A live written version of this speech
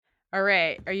All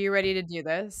right. Are you ready to do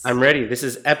this? I'm ready. This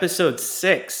is episode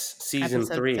 6, season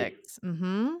Episode 3. 6.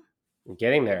 Mm-hmm. I'm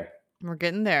getting there. We're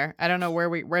getting there. I don't know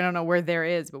I don't know where there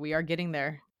is, but we are getting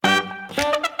there.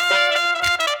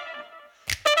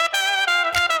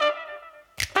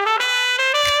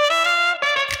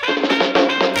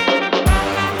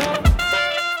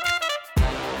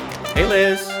 Hey,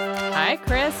 Liz. Hi,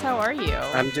 Chris. How are you?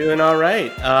 I'm doing all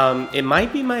right. It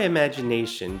might be my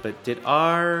imagination, but did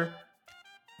our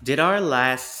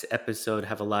last episode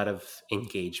have a lot of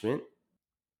engagement?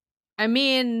 I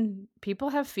mean, people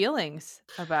have feelings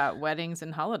about weddings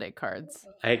and holiday cards.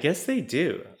 I guess they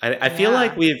do. I feel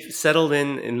like Yeah. we've settled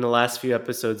in the last few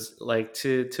episodes, like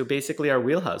to basically our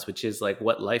wheelhouse, which is like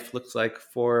what life looks like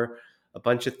for a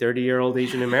bunch of 30-year-old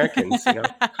Asian Americans.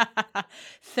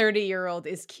 30-year-old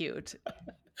is cute.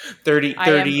 30 I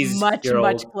am 30s much, year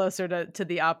much old. closer to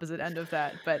the opposite end of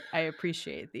that, but I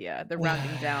appreciate the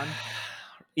rounding down.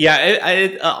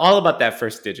 Yeah, all about that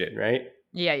first digit, right?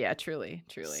 Yeah, yeah, truly,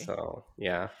 truly. So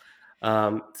yeah.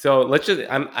 So let's just.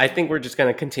 I think we're just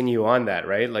gonna continue on that,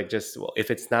 right? Like, just well, if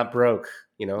it's not broke,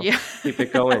 Yeah. keep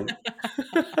it going.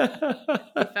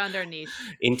 We found our niche.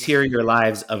 Interior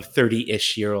lives of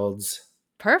 30-ish-year-olds.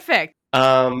 Perfect.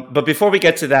 But before we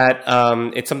get to that,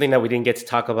 it's something that we didn't get to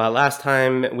talk about last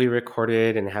time we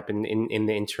recorded, and it happened in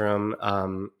the interim.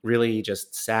 Really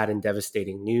just sad and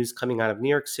devastating news coming out of New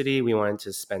York City. We wanted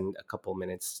to spend a couple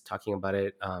minutes talking about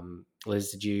it.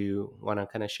 Liz, did you want to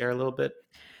kind of share a little bit?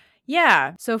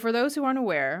 Yeah. So for those who aren't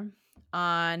aware,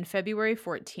 on February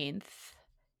 14th,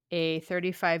 a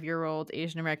 35-year-old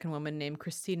Asian American woman named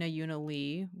Christina Yuna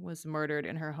Lee was murdered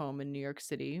in her home in New York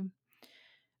City,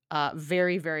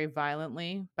 very, very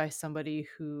violently by somebody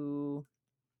who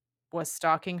was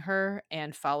stalking her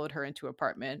and followed her into her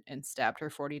apartment and stabbed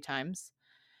her 40 times.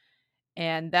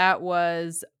 And that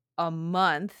was a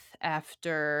month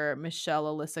after Michelle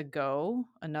Alyssa Go,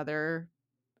 another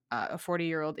a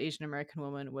 40-year-old Asian American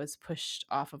woman, was pushed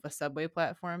off of a subway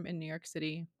platform in New York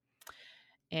City.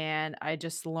 And I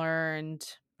just learned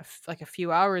like a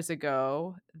few hours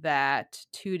ago that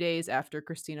 2 days after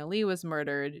Christina Lee was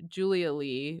murdered, Julia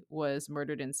Lee was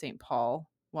murdered in St. Paul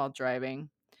while driving.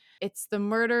 It's the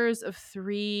murders of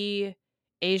three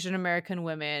Asian American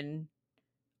women,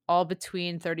 all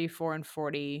between 34 and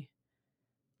 40,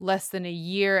 less than a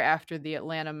year after the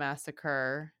Atlanta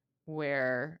massacre,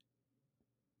 where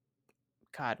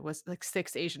God was like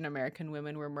 6 Asian American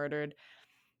women were murdered.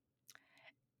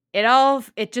 It all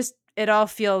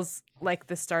feels like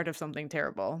the start of something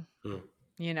terrible, Mm.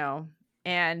 you know?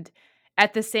 And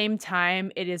at the same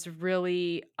time, it is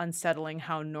really unsettling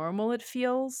how normal it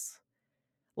feels.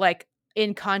 Like,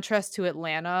 in contrast to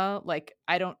Atlanta, like,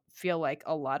 I don't feel like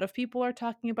a lot of people are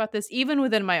talking about this, even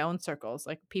within my own circles.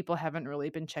 Like, people haven't really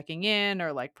been checking in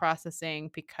or, like,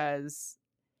 processing, because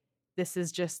this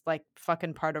is just, like,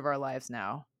 fucking part of our lives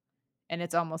now. And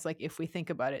it's almost like if we think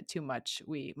about it too much,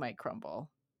 we might crumble.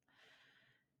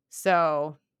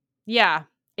 So, yeah,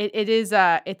 it is,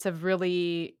 it's a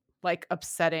really, like,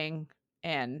 upsetting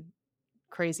and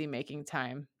crazy making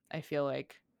time, I feel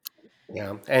like.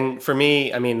 Yeah, and for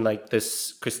me, I mean, like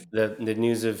the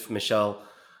news of Michelle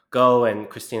Go and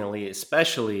Christina Lee,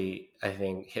 especially, I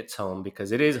think hits home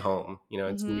because it is home.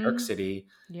 It's New York Mhm. City.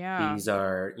 Yeah. These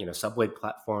are subway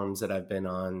platforms that I've been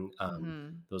on.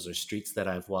 Mhm. Those are streets that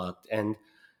I've walked, and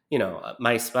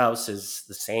my spouse is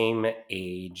the same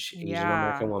age, Asian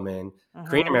American Yeah. woman,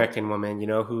 Korean Uh-huh. American woman.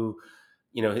 Who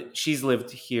she's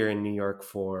lived here in New York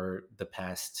for the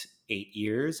past 8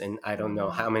 years, and I don't know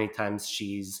Mhm. how many times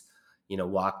she's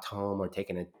walked home or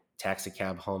taken a taxi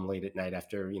cab home late at night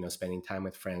after, spending time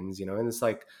with friends, and it's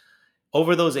like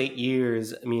over those 8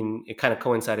 years, I mean, it kind of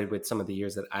coincided with some of the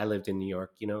years that I lived in New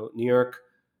York. New York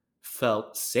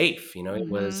felt safe. It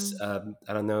was, Mhm.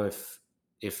 I don't know if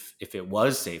it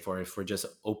was safe or if we're just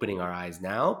opening our eyes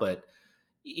now, but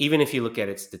even if you look at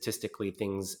it statistically,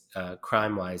 things,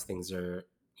 crime wise, things are,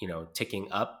 ticking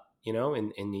up,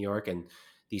 in New York. And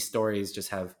these stories just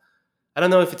have, I don't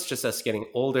know if it's just us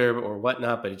getting older or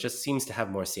whatnot, but it just seems to have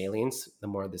more salience the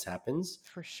more this happens.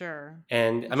 For sure.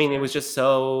 And For I mean, it was sure. just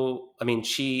so. I mean,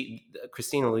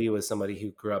 Christina Lee was somebody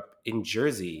who grew up in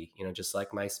Jersey, just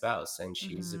like my spouse, and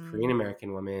she's a Korean Mhm.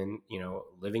 American woman,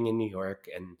 living in New York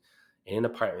and in an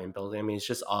apartment building. I mean, it's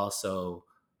just all so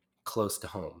close to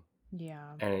home,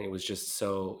 Yeah. and it was just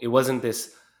so. It wasn't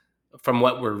this. From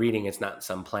what we're reading, it's not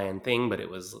some planned thing, but it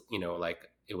was,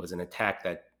 like it was an attack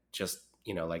that just,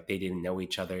 like they didn't know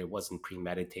each other. It wasn't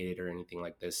premeditated or anything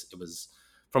like this. It was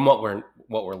from what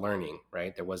we're learning,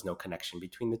 right? There was no connection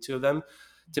between the two of them.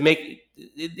 to make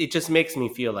it just makes me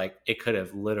feel like it could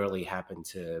have literally happened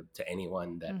to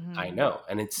anyone that I Mhm. know.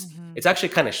 And Mhm. it's actually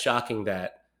kind of shocking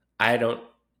that I don't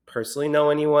personally know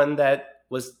anyone that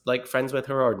was like friends with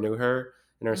her or knew her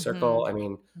in her circle. Mhm. I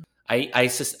mean, I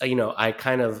just, I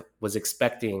kind of was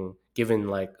expecting, given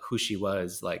like who she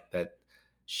was, like that,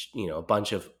 a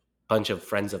bunch of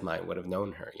friends of mine would have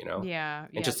known her, Yeah, and yeah,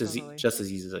 totally. just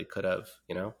as easily could have.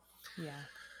 Yeah.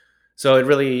 So it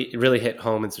really hit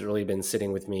home. It's really been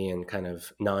sitting with me and kind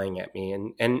of gnawing at me.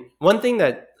 And one thing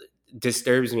that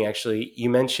disturbs me, actually, you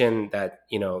mentioned that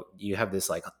you have this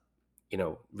like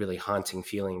really haunting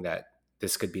feeling that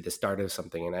this could be the start of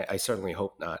something, and I certainly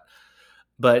hope not.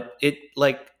 But it,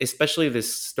 like, especially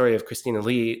this story of Christina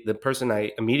Lee, the person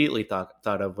I immediately thought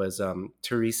of was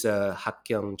Teresa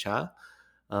Hakkyung Cha.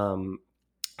 Um,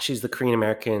 she's the Korean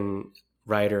American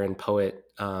writer and poet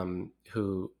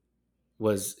who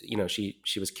was,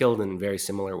 she was killed in very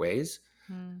similar ways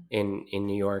Mm. in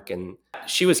New York, and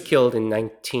she was killed in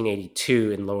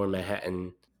 1982 in Lower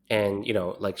Manhattan. And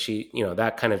like she,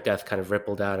 that kind of death kind of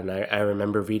rippled out, and I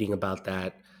remember reading about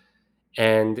that.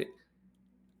 And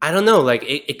I don't know, like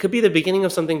it could be the beginning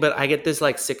of something, but I get this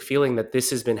like sick feeling that this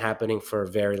has been happening for a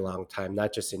very long time,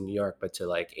 not just in New York, but to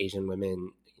like Asian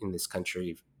women in this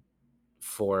country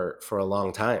for a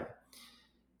long time.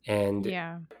 And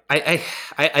Yeah.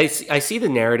 I see the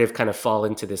narrative kind of fall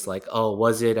into this like, oh,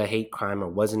 was it a hate crime or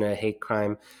wasn't it a hate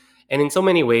crime? And in so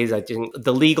many ways, I think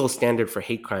the legal standard for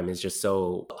hate crime is just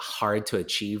so hard to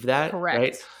achieve that,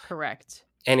 right? Correct. Correct.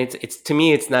 And it's to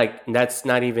me, it's not, that's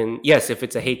not even, yes, if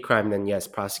it's a hate crime, then yes,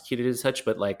 prosecuted as such,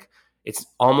 but like it's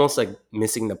almost like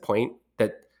missing the point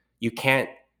that you can't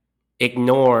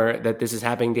ignore that this is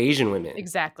happening to Asian women.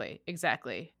 Exactly.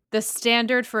 Exactly. The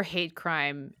standard for hate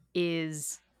crime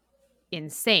is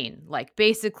insane. Like,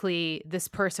 basically, this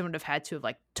person would have had to have,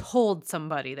 like, told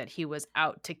somebody that he was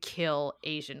out to kill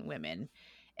Asian women,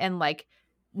 and, like,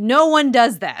 no one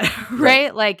does that, Right,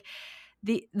 right? Like,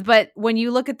 but when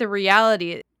you look at the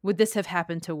reality, would this have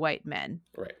happened to white men?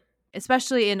 right.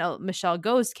 Especially in, Michelle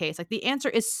Go's case, like, the answer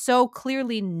is so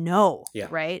clearly no, Yeah,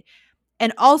 right?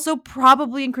 And also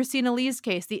probably in Christina Lee's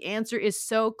case, the answer is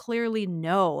so clearly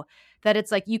no, that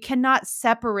it's like you cannot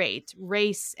separate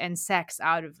race and sex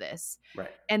out of this.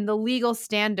 right. And the legal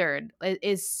standard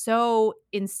is so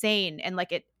insane, and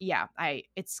like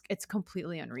it's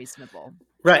completely unreasonable.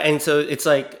 Right. And so it's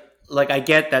like I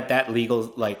get that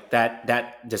legal, like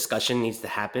that discussion needs to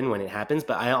happen when it happens,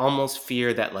 but I almost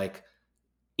fear that, like,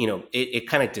 it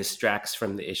kind of distracts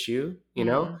from the issue. It's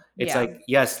Yeah. like,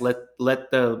 yes, let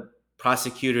the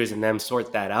prosecutors and them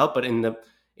sort that out, but in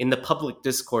the public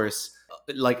discourse,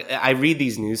 like I read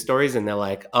these news stories and they're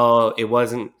like, oh,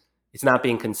 it's not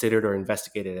being considered or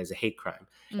investigated as a hate crime.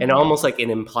 And almost Mhm. like it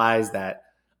implies that,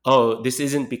 oh, this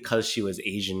isn't because she was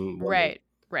Asian woman. Right.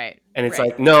 Right. And it's Right.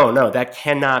 like, no, no, that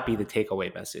cannot be the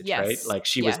takeaway message, right? Yes. Like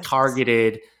she was Yes.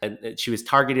 targeted, and she was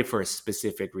targeted for a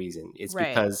specific reason. It's Right.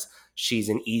 because she's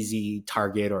an easy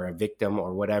target or a victim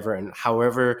or whatever. And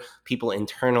however people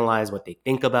internalize what they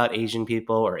think about Asian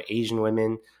people or Asian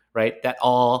women, right? That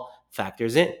all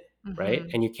factors in, right?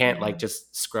 Mhm. And you can't like Mhm.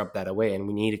 just scrub that away. And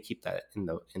we need to keep that in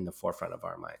the forefront of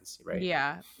our minds, right?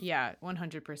 Yeah, yeah,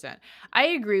 100%. I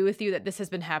agree with you that this has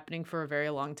been happening for a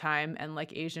very long time, and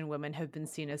like Asian women have been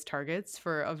seen as targets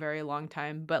for a very long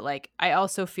time, but like I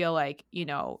also feel like,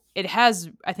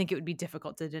 I think it would be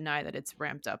difficult to deny that it's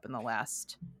ramped up in the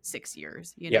last 6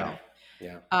 years, Yeah.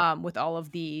 Yeah. with all of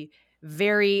the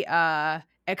very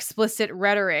explicit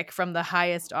rhetoric from the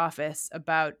highest office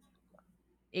about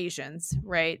Asians,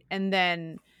 right? And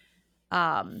then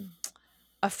um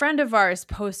a friend of ours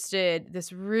posted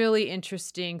this really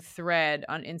interesting thread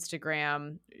on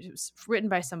Instagram. It was written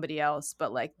by somebody else,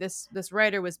 but like this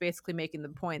writer was basically making the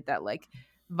point that like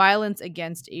violence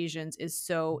against Asians is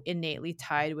so innately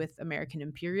tied with American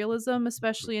imperialism,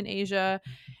 especially in Asia,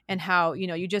 and how,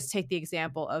 you just take the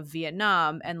example of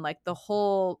Vietnam, and like the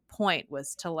whole point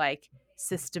was to like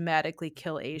systematically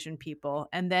kill Asian people,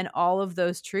 and then all of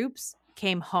those troops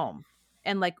came home,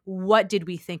 and like what did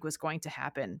we think was going to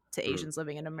happen to Mm. Asians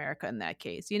living in America in that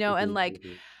case, and Hmm. like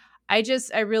Hmm.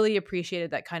 I really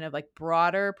appreciated that kind of like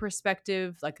broader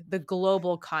perspective, like the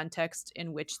global context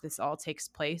in which this all takes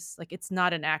place. Like it's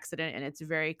not an accident, and it's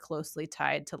very closely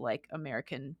tied to like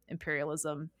American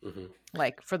imperialism, Hmm.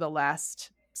 like for the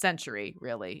last century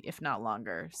really, if not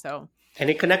longer. So And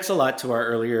it connects a lot to our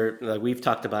earlier, like we've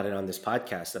talked about it on this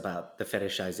podcast, about the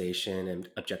fetishization and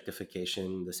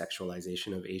objectification, the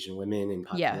sexualization of Asian women in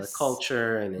popular yes.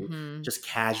 culture and in Hmm. just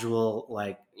casual,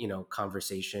 like,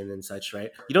 conversation and such,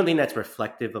 right? You don't think that's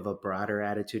reflective of a broader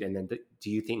attitude? And then do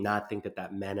you think that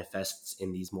that manifests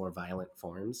in these more violent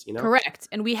forms? Correct,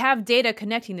 and we have data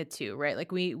connecting the 2, right?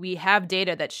 Like, we have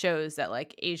data that shows that,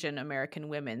 like, Asian American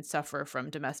women suffer from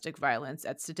domestic violence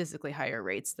at statistically higher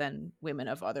rates than women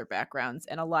of other backgrounds,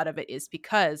 and a lot of it is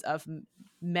because of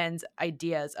men's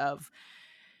ideas of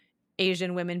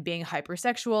Asian women being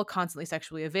hypersexual, constantly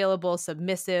sexually available,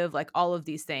 submissive, like, all of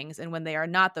these things, and when they are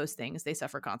not those things, they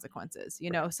suffer consequences, you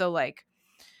Right. know? So, like,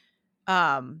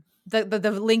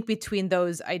 the link between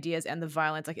those ideas and the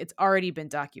violence, like, it's already been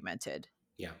documented.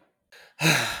 Yeah.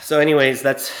 So anyways,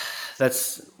 that's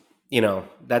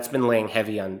been laying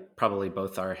heavy on probably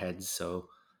both our heads. So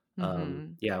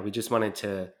Mhm. yeah, we just wanted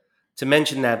to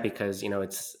mention that because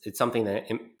it's something that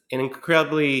an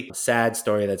incredibly sad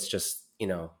story that's just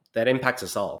that impacts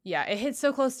us all. Yeah, it hits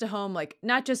so close to home, like,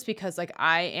 not just because, like,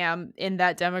 I am in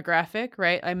that demographic,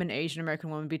 right? I'm an Asian American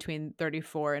woman between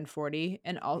 34 and 40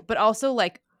 and all, but also,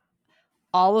 like,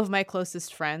 all of my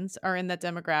closest friends are in that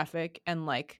demographic, and,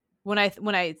 like, when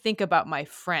I think about my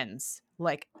friends,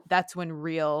 like, that's when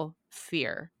real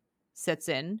fear sits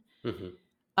in, Hmm.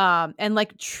 and,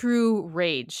 like, true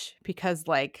rage because,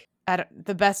 like, I don't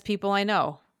the best people I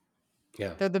know,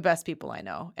 Yeah. they're the best people I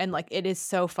know, and, like, it is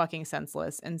so fucking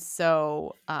senseless and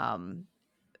so,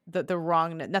 the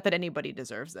wrong, not that anybody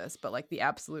deserves this, but, like, the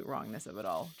absolute wrongness of it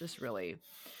all just really,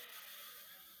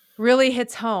 really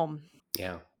hits home.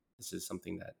 Yeah. This is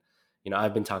something that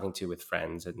I've been talking to with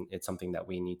friends, and it's something that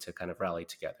we need to kind of rally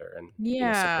together and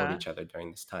support Yeah. each other during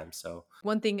this time. So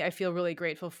One thing I feel really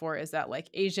grateful for is that, like,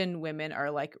 Asian women are,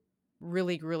 like,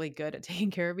 really, really good at taking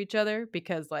care of each other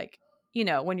because, like,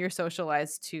 when you're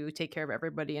socialized to take care of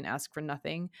everybody and ask for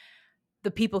nothing,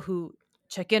 the people who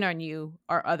check in on you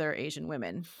are other Asian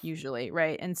women usually,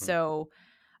 right? And mm, so,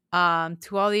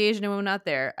 to all the Asian women out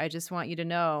there, I just want you to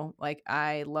know, like,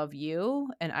 I love you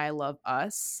and I love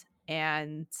us,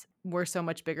 and we're so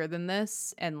much bigger than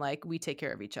this, and, like, we take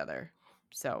care of each other.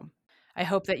 So, I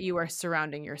hope that you are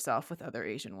surrounding yourself with other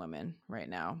Asian women right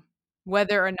now.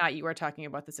 Whether or not you are talking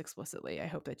about this explicitly, I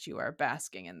hope that you are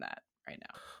basking in that right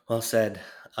now. well said.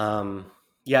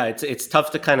 Yeah, it's tough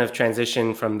to kind of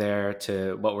transition from there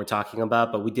to what we're talking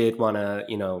about, but we did want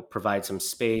to provide some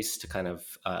space to kind of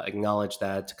acknowledge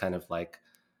that, to kind of like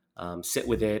sit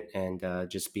with it and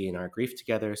just be in our grief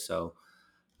together. So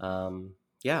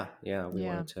yeah, we Yeah.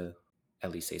 wanted to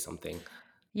at least say something.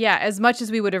 Yeah, as much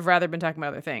as we would have rather been talking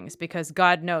about other things, because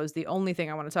God knows the only thing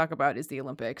I wanna talk about is the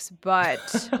Olympics,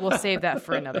 but we'll save that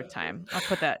for another time.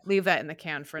 I'll leave that in the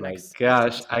can for My next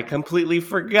gosh, I episode. completely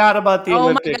forgot about the Oh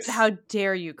my god, Olympics. how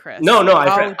dare you, No, Chris? no,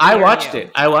 How I dare watched you?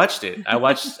 it. I watched it. You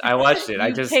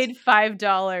paid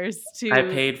 $5 I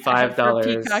to paid for Peacock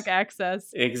 $5. access.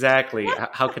 Exactly.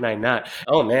 How can I not?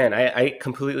 Oh man, I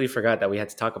completely forgot that we had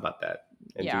to talk about that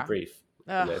and Yeah. debrief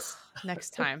on Ugh, this.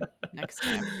 next time.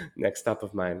 Next top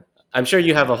of mind. I'm sure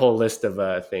you have a whole list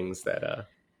of things that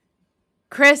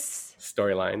Chris,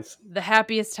 storylines. the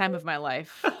happiest time of my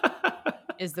life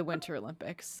is the Winter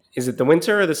Olympics. Is it the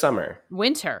winter or the summer?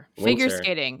 Winter, figure Winter.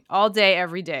 skating, all day,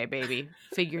 every day, baby.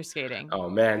 Figure skating. Oh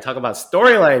man, talk about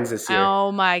storylines this year.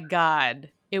 Oh my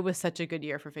god. It was such a good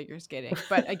year for figure skating.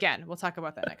 But again, we'll talk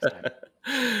about that next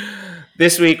time.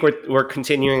 This week we're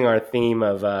continuing our theme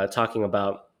of talking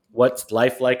about what's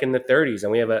life like in the 30s,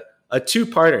 and we have a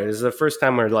two-parter. This is the first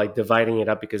time we're like dividing it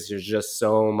up because there's just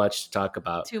so much to talk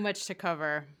about. Too much to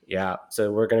cover. Yeah,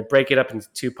 so we're going to break it up into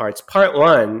two parts. Part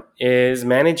one is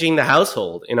managing the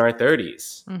household in our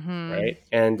 30s, right? Mhm.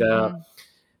 And Mhm.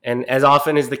 and as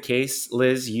often is the case,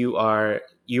 Liz, you are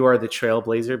the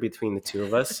trailblazer between the two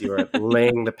of us. You are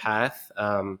laying the path.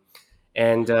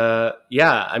 And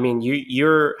yeah, I mean,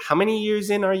 you're how many years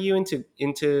in are you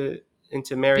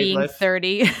into married Being life?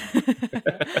 30.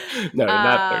 No,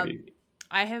 not Um, 30.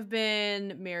 I have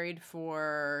been married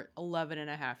for 11 and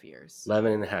a half years.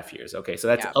 11 and a half years. Okay, so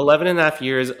that's Yeah. 11 and a half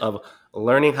years of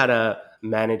learning how to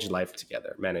manage life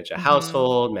together, manage a Mhm.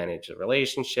 household, manage a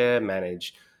relationship,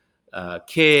 manage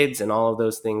kids, and all of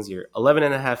those things. You're 11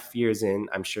 and a half years in.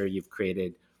 I'm sure you've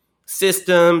created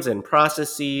systems and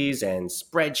processes and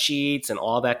spreadsheets and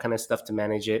all that kind of stuff to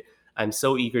manage it. I'm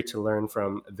so eager to learn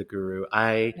from the guru.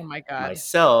 I Oh my god.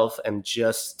 myself am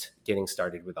just getting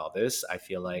started with all this. I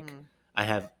feel like Mhm. I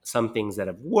have some things that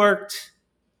have worked,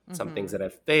 some things Mhm. that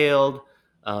have failed.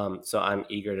 So I'm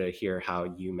eager to hear how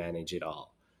you manage it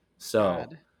all. So,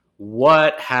 God.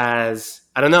 what has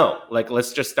I don't know, like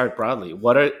let's just start broadly.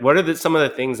 What are some of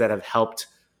the things that have helped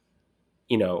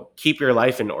keep your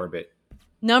life in orbit?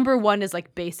 Number 1 is,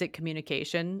 like, basic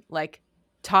communication, like,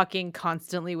 talking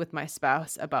constantly with my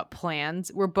spouse about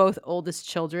plans. We're both oldest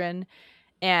children,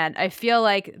 And I feel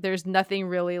like there's nothing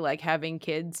really like having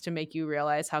kids to make you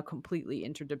realize how completely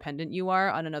interdependent you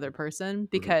are on another person, Mhm.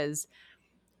 because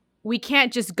we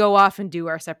can't just go off and do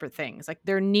our separate things. Like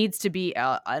there needs to be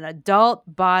an adult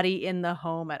body in the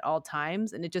home at all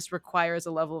times, and it just requires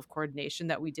a level of coordination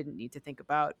that we didn't need to think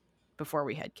about before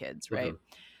we had kids, right? Mhm.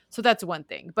 So that's one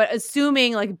thing. But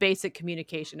assuming like basic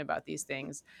communication about these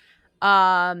things,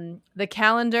 the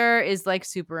calendar is like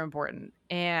super important,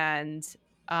 and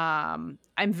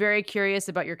I'm very curious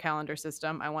about your calendar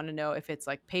system. I want to know if it's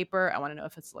like paper, I want to know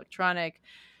if it's electronic.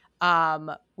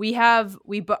 I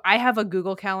have a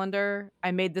Google Calendar.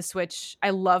 I made the switch. I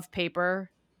love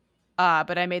paper,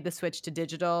 but I made the switch to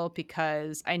digital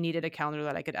because I needed a calendar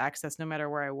that I could access no matter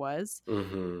where I was.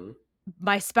 Mhm.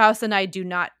 My spouse and I do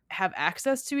not have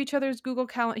access to each other's Google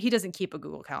Calendar. He doesn't keep a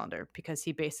Google Calendar because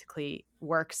he basically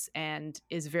works and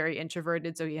is very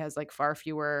introverted, so he has like far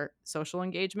fewer social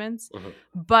engagements. Mhm.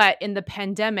 But in the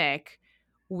pandemic,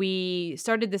 we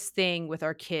started this thing with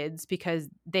our kids because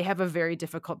they have a very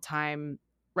difficult time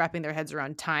wrapping their heads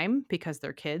around time because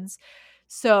they're kids.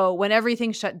 So when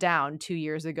everything shut down 2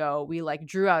 years ago, we like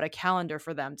drew out a calendar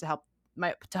for them to help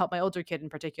my older kid in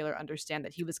particular understand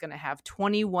that he was going to have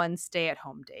 21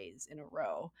 stay-at-home days in a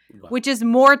row, Wow. which is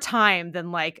more time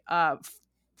than like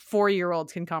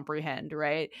 4-year-olds can comprehend,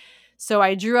 right? So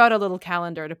I drew out a little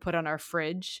calendar to put on our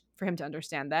fridge for him to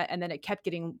understand that, and then it kept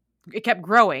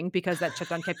growing because that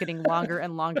shutdown kept getting longer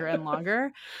and longer and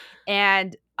longer.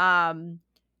 And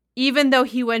even though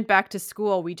he went back to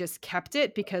school, we just kept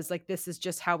it because like this is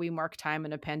just how we mark time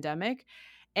in a pandemic.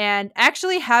 And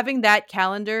actually having that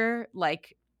calendar,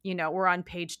 like, we're on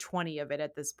page 20 of it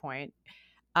at this point,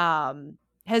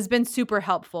 has been super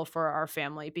helpful for our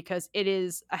family because it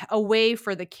is a way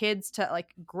for the kids to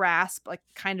like grasp like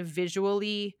kind of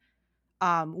visually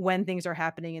when things are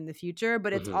happening in the future,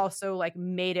 but it's Mhm. also like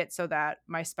made it so that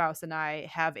my spouse and I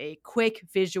have a quick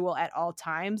visual at all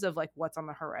times of like what's on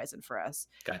the horizon for us,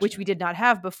 which Gotcha. we did not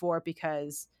have before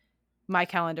because my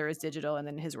calendar is digital and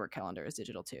then his work calendar is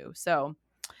digital too. So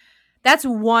that's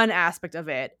one aspect of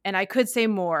it. And I could say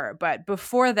more, but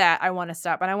before that, I want to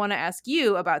stop and I want to ask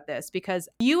you about this because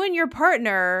you and your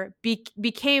partner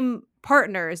became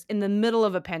partners in the middle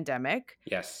of a pandemic.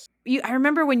 Yes. I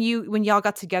remember when y'all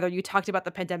got together, you talked about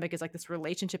the pandemic as like this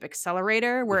relationship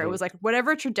accelerator where it Mhm. was like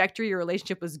whatever trajectory your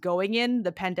relationship was going in,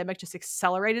 the pandemic just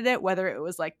accelerated it, whether it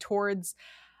was like towards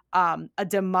a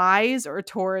demise or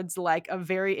towards like a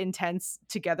very intense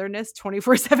togetherness,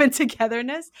 24/7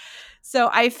 togetherness. So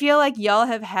I feel like y'all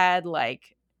have had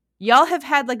like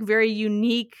very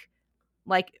unique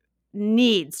like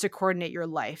needs to coordinate your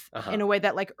life Uh-huh. in a way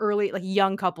that like early like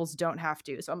young couples don't have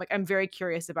to. So I'm very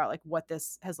curious about like what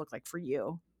this has looked like for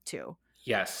you too.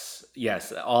 Yes.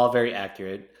 Yes. All very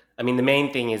accurate. I mean, the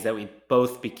main thing is that we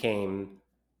both became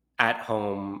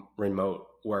at-home remote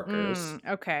workers.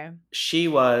 Okay. She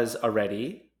was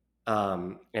already,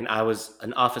 and I was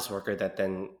an office worker that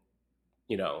then,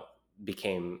 you know,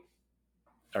 became,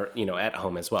 or at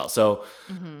home as well. So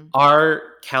Mhm.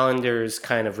 our calendars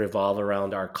kind of revolve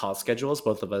around our call schedules.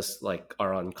 Both of us like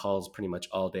are on calls pretty much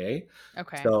all day.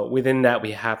 Okay. So within that,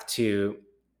 we have to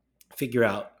figure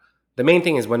out, the main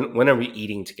thing is when are we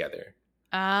eating together,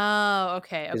 Oh,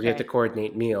 okay, because we have to okay.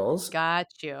 coordinate meals. Got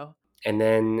you. And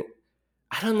then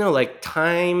I don't know, like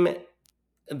time,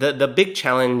 the big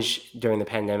challenge during the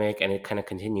pandemic, and it kind of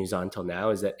continues on till now,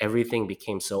 is that everything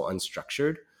became so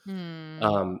unstructured.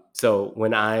 Hmm. So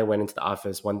when I went into the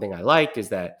office, one thing I liked is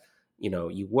that,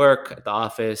 you work at the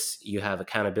office, you have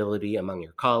accountability among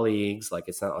your colleagues. Like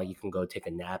it's not like you can go take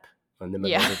a nap in the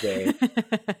middle Yeah. of the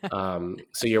day.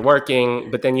 So you're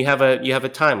working, but then you have a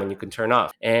time when you can turn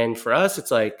off. And for us,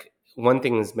 it's like one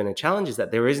thing that's been a challenge is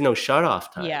that there is no shut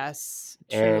off times. Yes,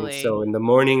 And so truly. in the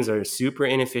mornings are super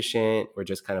inefficient. We're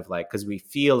just kind of like, because we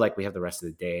feel like we have the rest of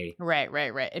the day. Right,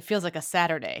 right, right. It feels like a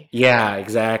Saturday. Yeah,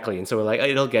 exactly. And so we're like, "Oh,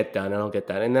 it'll get done, it'll get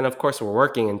done." And then of course we're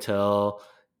working until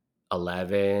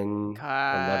 11,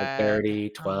 God.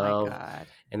 11:30, Oh my 12. god.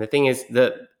 And the thing is,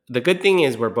 the good thing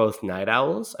is we're both night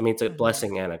owls. I mean, it's a Mhm.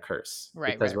 blessing and a curse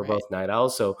Right, because right, we're both right. night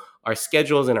owls. So our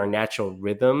schedules and our natural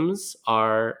rhythms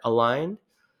are aligned,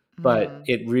 but Mm.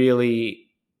 it really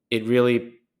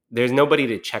there's nobody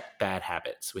to check bad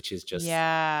habits, which is just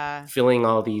Yeah. filling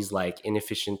all these like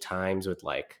inefficient times with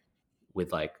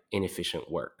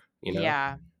inefficient work.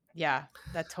 Yeah. Yeah.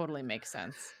 That totally makes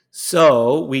sense.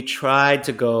 So we tried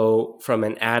to go from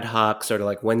an ad hoc sort of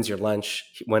like, when's your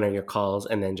lunch, when are your calls,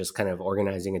 and then just kind of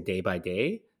organizing a day by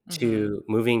day, Mhm. to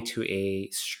moving to a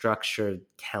structured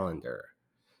calendar.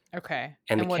 Okay.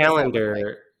 And the And what does that look like?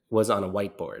 calendar was on a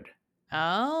whiteboard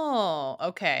Oh,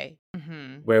 okay.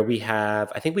 Mhm. where we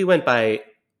have, I think we went by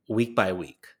week by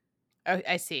week. Oh,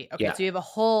 I see. Okay, Yeah, so you have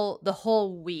the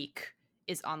whole week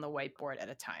is on the whiteboard at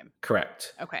a time.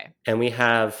 correct. Okay. And we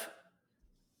have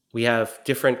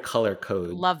different color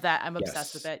code. Love that. I'm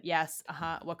obsessed with Yes. it. Yes.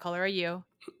 Uh-huh. What color are you?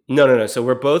 No, no, no. So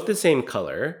we're both the same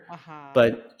color, Uh-huh.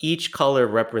 but each color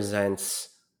represents,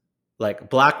 like,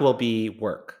 black will be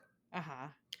work, Uh-huh.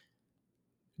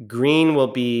 green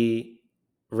will be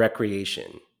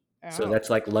recreation. So Oh. that's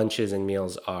like lunches and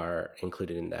meals are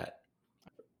included in that.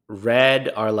 Red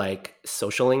are like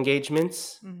social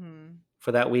engagements Mhm.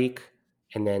 for that week.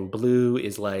 And then blue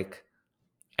is like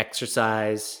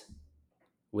exercise,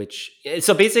 which,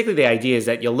 so basically the idea is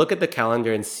that you'll look at the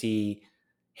calendar and see,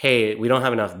 hey, we don't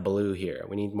have enough blue here,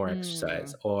 we need more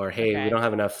exercise, Mm. or hey, we Okay. don't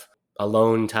have enough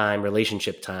alone time,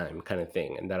 relationship time, kind of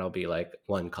thing, and that'll be like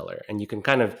one color, and you can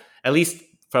kind of, at least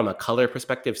from a color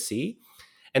perspective, see.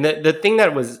 And the thing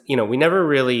that was, we never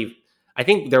really, I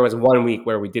think there was one week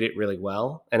where we did it really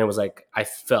well, and it was like I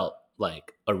felt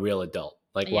like a real adult,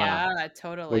 like, wow, Yeah, we're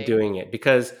totally. doing it.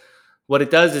 Because what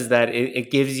it does is that it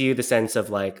gives you the sense of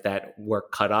like that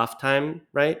work cutoff time,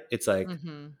 right?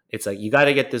 Mhm. It's like you got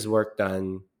to get this work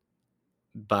done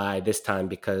by this time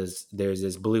because there's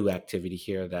this blue activity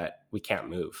here that we can't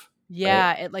move, right?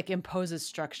 Yeah, it like imposes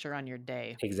structure on your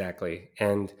day. Exactly.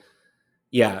 And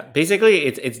yeah, basically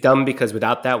it's dumb because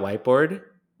without that whiteboard,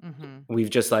 Mhm. we've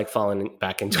just like fallen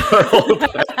back into our old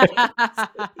patterns.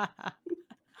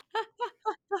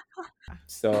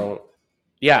 So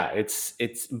yeah, it's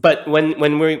but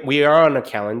when we are on a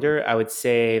calendar, I would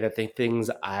say that the things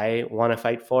I want to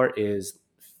fight for is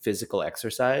physical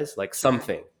exercise, like Sure.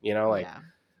 something, like Yeah.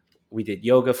 we did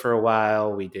yoga for a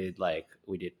while, we did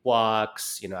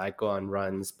walks, I'd go on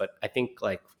runs, but I think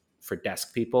like for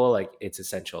desk people, like it's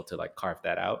essential to like carve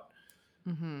that out.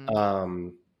 Mhm.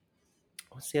 Um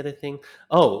what's the other thing?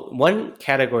 Oh, one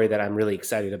category that I'm really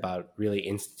excited about really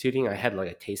instituting, I had like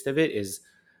a taste of it, is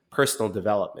personal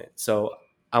development. So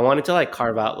I wanted to like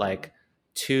carve out like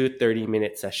 2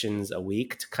 30-minute sessions a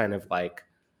week to kind of like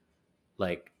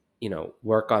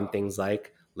work on things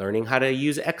like learning how to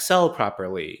use Excel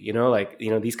properly, like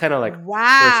these kind of like first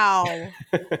Wow.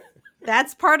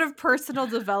 That's part of personal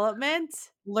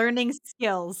development? Learning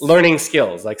skills. learning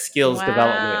skills, like skills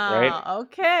development, right? Wow.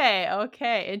 Okay,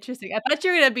 okay, interesting. I thought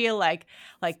you were gonna be like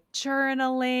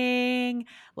journaling,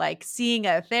 like seeing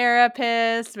a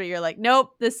therapist, but you're like,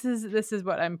 "Nope, this is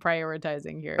what I'm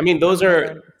prioritizing I here. mean, I'm gonna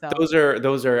learn Excel."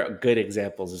 those are good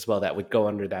examples as well that would go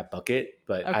under that bucket,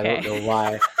 but I don't Okay. know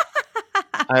why.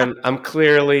 I'm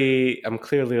clearly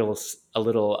a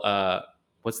little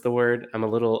what's the word? I'm a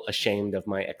little ashamed of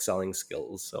my excelling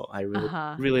skills, so I really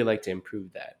Uh-huh. really like to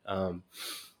improve that.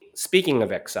 Speaking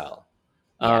of Excel,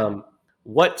 Yeah.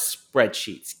 what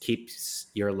spreadsheets keeps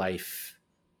your life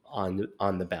on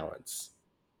the balance?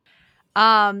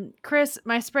 Chris,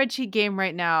 my spreadsheet game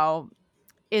right now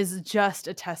is just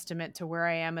a testament to where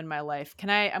I am in my life.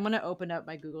 I'm gonna open up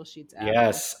my Google Sheets app real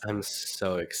Yes, quick. I'm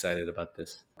so excited about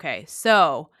this. Okay,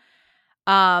 so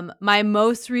my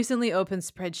most recently open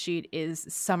spreadsheet is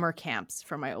summer camps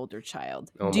for my older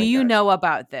child. Oh Do my you gosh. know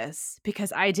about this?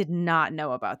 Because I did not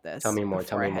know about Tell this me more,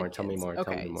 tell before me I more, had tell me kids. more,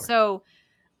 tell me Okay, more. so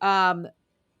um,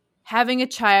 having a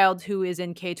child who is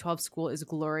in K-12 school is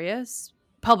glorious.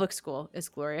 Public school is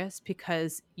glorious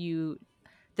because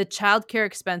the childcare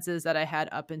expenses that I had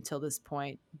up until this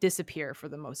point disappear for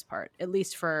the most part, at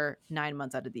least for 9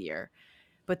 months out of the year.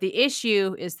 But the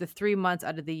issue is the 3 months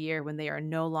out of the year when they are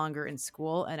no longer in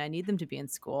school and I need them to be in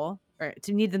school or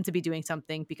to need them to be doing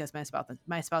something because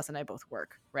my spouse and I both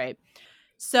work, right?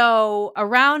 So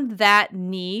around that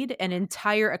need, an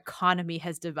entire economy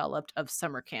has developed of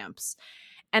summer camps.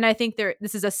 And I think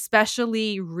this is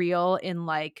especially real in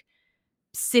like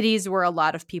cities where a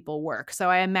lot of people work. So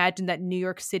I imagine that New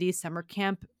York City summer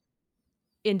camp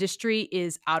industry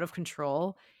is out of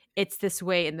control. It's this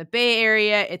way in the Bay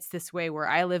Area. It's this way where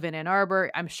I live in Ann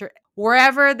Arbor. I'm sure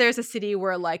wherever there's a city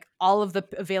where like all of the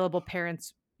available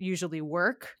parents usually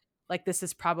work, like this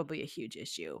is probably a huge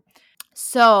issue.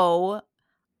 So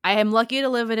I am lucky to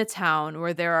live in a town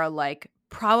where there are like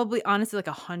probably honestly like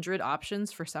 100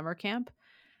 options for summer camp,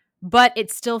 but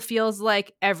it still feels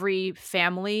like every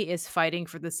family is fighting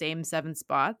for the same 7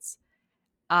 spots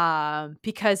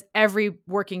because every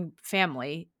working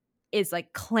family is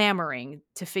like clamoring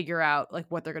to figure out like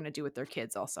what they're going to do with their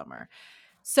kids all summer.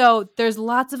 So there's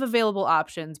lots of available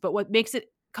options, but what makes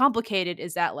it complicated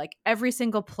is that like every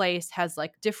single place has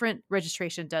like different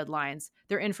registration deadlines.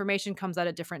 Their information comes out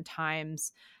at different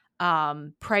times.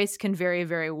 Price can vary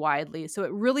very widely. So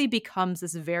it really becomes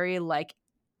this very like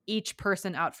each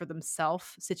person out for themselves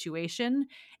situation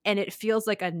and it feels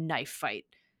like a knife fight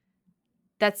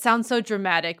That sounds so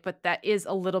dramatic, but that is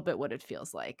a little bit what it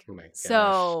feels like. Oh my gosh.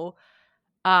 So,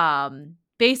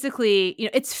 basically,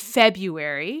 it's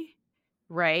February,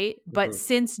 right? But Mhm.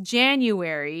 since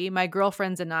January, my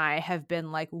girlfriends and I have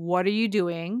been like, "What are you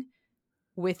doing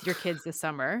with your kids this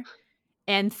summer?"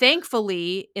 And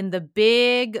thankfully, in the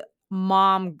big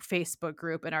mom Facebook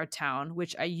group in our town,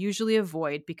 which I usually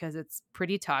avoid because it's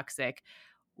pretty toxic,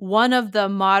 one of the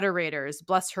moderators,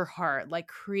 bless her heart, like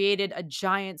created a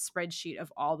giant spreadsheet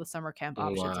of all the summer camp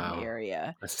options in the Wow.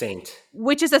 area, A saint.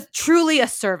 which is a truly a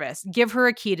service. Give her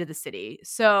a key to the city.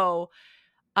 So,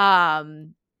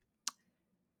 um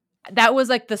that was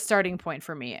like the starting point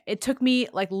for me. It took me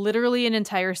like literally an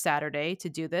entire Saturday to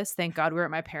do this. Thank God we were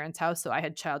at my parents' house, so I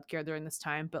had childcare during this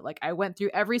time. But like I went through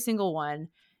every single one,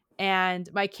 and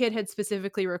my kid had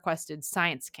specifically requested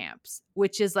science camps,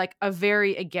 which is like a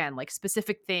very, again, like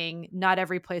specific thing. Not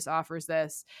every place offers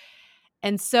this.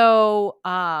 And so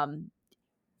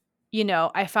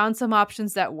I found some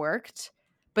options that worked,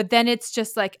 but then it's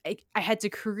just like I had to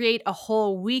create a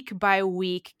whole week by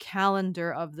week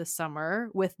calendar of the summer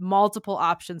with multiple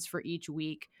options for each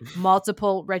week,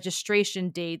 multiple registration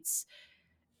dates,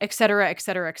 et cetera, et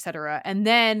cetera, et cetera. And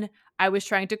then I was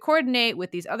trying to coordinate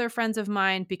with these other friends of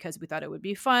mine because we thought it would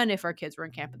be fun if our kids were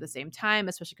in camp at the same time,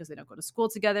 especially because they don't go to school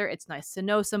together. It's nice to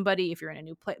know somebody if you're in a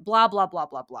new place, blah, blah, blah,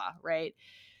 blah, blah, right?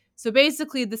 So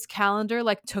basically, this calendar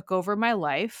like took over my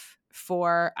life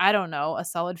for, I don't know, a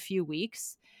solid few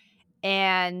weeks.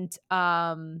 And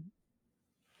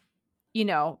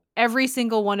every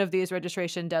single one of these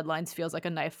registration deadlines feels like a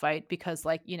knife fight because,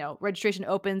 like, registration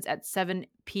opens at 7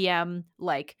 p.m.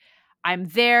 Like, I'm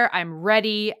there, I'm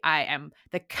ready,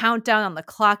 the countdown on the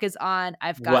clock is on.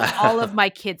 I've got all of Wow. my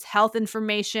kids' health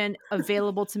information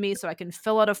available to me so I can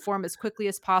fill out a form as quickly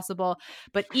as possible.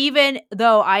 But even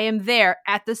though I am there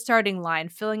at the starting line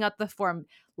filling out the form,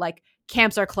 like,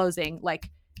 camps are closing,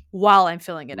 like, while I'm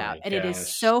filling it out. My And it is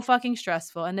gosh. so fucking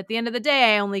stressful. And at the end of the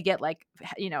day, I only get like,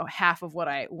 half of what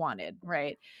I wanted.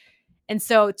 Right. And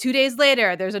so 2 days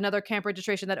later, there's another camp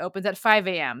registration that opens at 5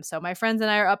 a.m. So my friends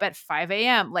and I are up at 5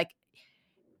 a.m. Like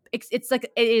it's like,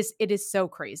 it is so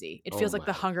crazy. It Oh feels like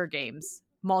the my. Hunger Games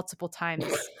multiple times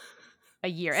a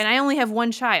year. And I only have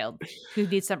one child who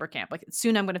needs summer camp. Like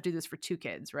soon I'm going to do this for two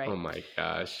kids. Oh Right. my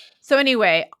gosh. So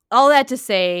anyway, all that to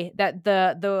say that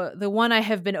the one I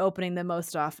have been opening the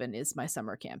most often is my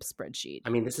summer camp spreadsheet. I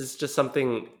mean, this is just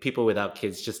something people without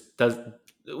kids just does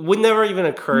would never even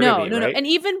occur to No, me, no, no. right? And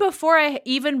even before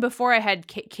I had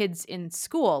kids in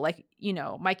school, like,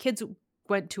 my kids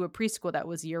went to a preschool that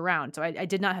was year round, so I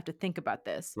did not have to think about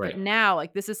this. But Right. now,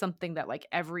 like, this is something that like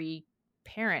every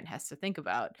parent has to think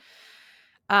about.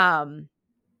 Um,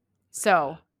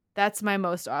 so that's my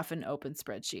most often open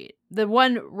spreadsheet. The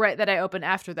one right that I opened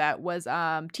after that was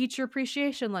teacher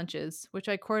appreciation lunches, which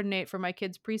I coordinate for my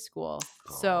kids' preschool. Oh,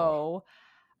 So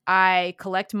I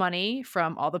collect money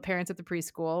from all the parents at the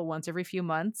preschool once every few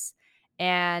months.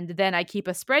 And then I keep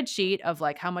a spreadsheet of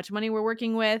like how much money we're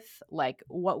working with, like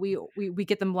what we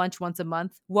get them lunch once a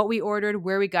month, what we ordered,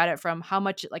 where we got it from, how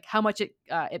much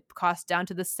it costs down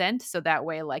to the cent. So that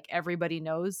way, like everybody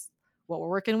knows what we're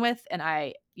working with. And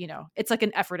it's like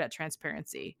an effort at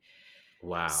transparency.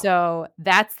 wow. So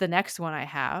that's the next one I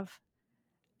have.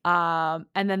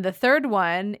 And then the third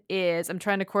one is I'm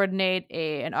trying to coordinate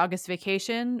an August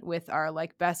vacation with our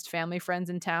like best family friends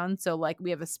in town. So like we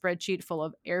have a spreadsheet full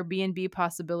of Airbnb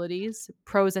possibilities,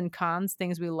 pros and cons,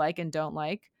 things we like and don't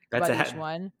like That's about a each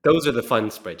one. those are the fun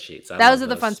spreadsheets. I Those love are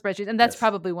the fun those. spreadsheets, and that's Yes.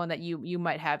 probably one that you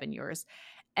might have in yours.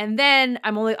 And then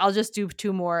I'll just do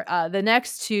two more. The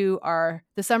next two are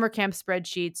the summer camp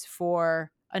spreadsheets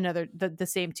for the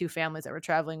same two families that we're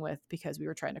traveling with because we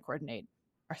were trying to coordinate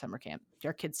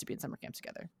our kids to be in summer camp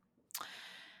together.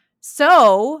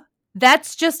 So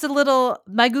that's just a little.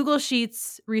 My Google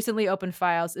Sheets recently opened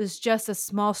files is just a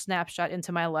small snapshot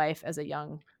into my life as a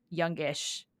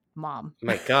youngish mom.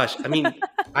 My gosh. I mean,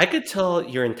 I could tell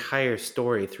your entire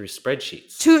story through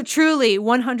spreadsheets. Truly,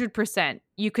 100%,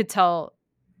 you could tell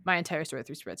my entire story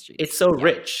through It's spreadsheets. so Yeah.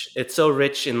 rich. It's so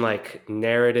rich in like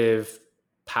narrative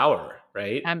power,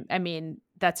 right? I mean,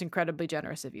 that's incredibly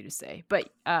generous of you to say. But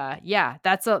yeah,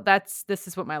 this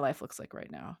is what my life looks like right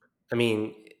now. I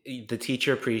mean, the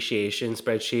teacher appreciation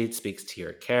spreadsheet speaks to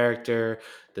your character.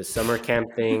 The summer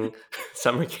camp thing,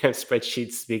 summer camp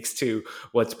spreadsheet speaks to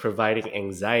what's providing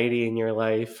anxiety in your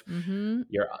life. Mhm.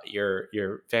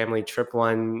 Your family trip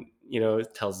one,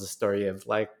 tells the story of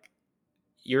like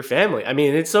your family. I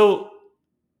mean, it's so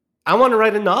I want to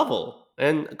write a novel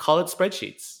and call it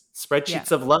Spreadsheets. Yeah.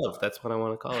 Spreadsheets of love. That's what I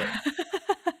want to call it.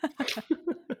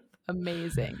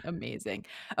 Amazing, amazing.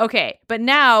 Okay, but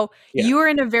now Yeah. you're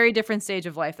in a very different stage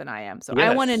of life than I am. So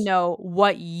I wanna Yes. know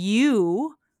what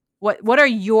are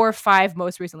your 5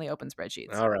 most recently open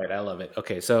spreadsheets? All right. I love it.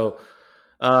 Okay. So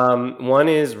one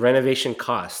is renovation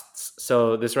costs.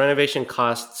 So this renovation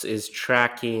costs is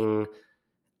tracking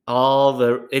all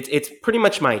the it's pretty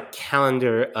much my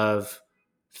calendar of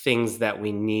things that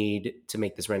we need to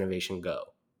make this renovation go.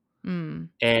 Mm,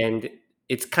 And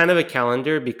it's kind of a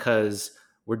calendar because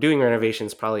we're doing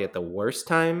renovations probably at the worst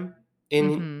time in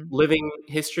mhm. living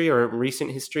history or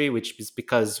recent history, which is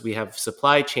because we have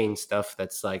supply chain stuff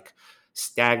that's like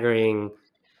staggering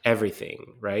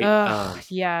everything, right? Ugh,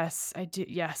 yes, I do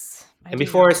yes, I And do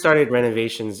before I know. started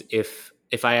renovations, if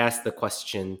I asked the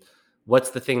question,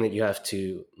 what's the thing that you have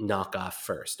to knock off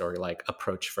first or like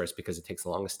approach first because it takes the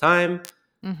longest time,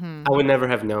 I Mhm. would never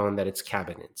have known that it's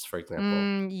cabinets, for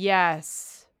example.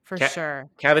 Yes, for sure.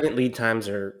 Cabinet lead times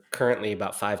are currently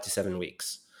about 5 to 7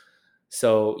 weeks.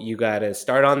 So you got to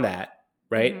start on that,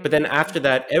 right? But then Mhm, after mhm.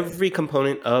 that, every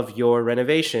component of your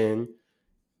renovation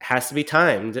has to be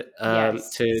timed Yes.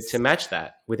 to match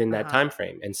that within that Uh-huh, time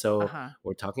frame. And so uh-huh.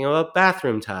 we're talking about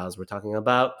bathroom tiles, we're talking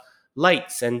about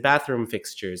lights and bathroom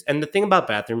fixtures. And the thing about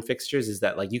bathroom fixtures is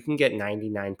that like you can get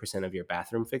 99% of your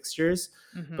bathroom fixtures,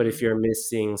 but if Mhm, you're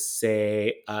missing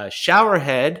say a shower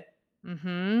head,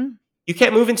 mhm. you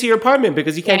can't move into your apartment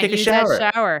because you can't Can't take a use that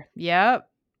shower. shower. Yep.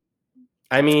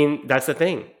 I mean, that's the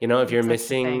thing. You know, if you're It's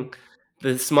such a thing. missing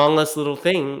the smallest little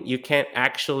thing, you can't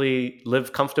actually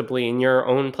live comfortably in your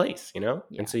own place, you know?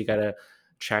 And Yeah. so you got to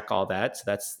track all that. So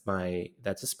that's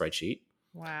a spreadsheet.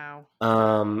 Wow.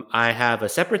 I have a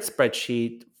separate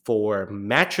spreadsheet for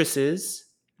mattresses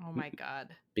Oh my god.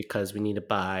 because we need to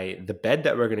buy the bed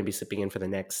that we're going to be sleeping in for the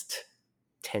next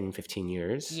 10, 15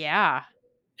 years. Yeah.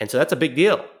 And so that's a big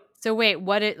deal. So wait,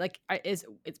 what it like is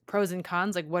it's pros and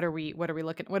cons? Like what are we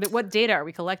looking what data are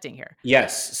we collecting here?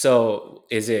 Yes. So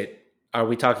are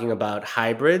we talking about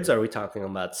hybrids? Are we talking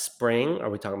about spring? Are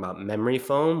we talking about memory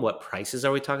foam? What prices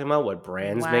are we talking about? What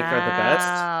brands make are the best?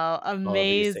 Wow. All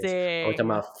these things. Are we talking Amazing.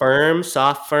 about firm,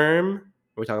 soft firm?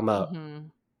 Are we talking about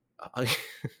Mhm. uh,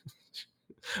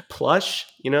 plush,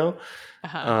 you know?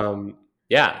 Uh-huh. Um,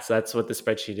 yeah, so that's what the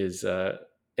spreadsheet is.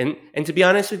 And to be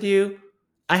honest with you,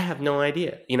 I have no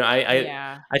idea. You know,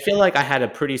 Yeah. I feel like I had a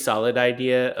pretty solid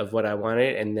idea of what I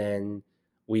wanted, and then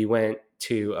we went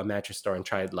to a mattress store and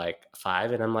tried like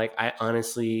five, and I'm like, I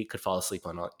honestly could fall asleep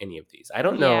on any of these. I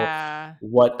don't know Yeah.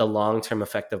 what the long term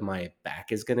effect of my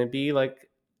back is going to be. Like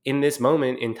in this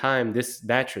moment in time, this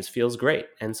mattress feels great,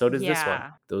 and so does this one.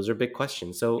 Yeah. Those are big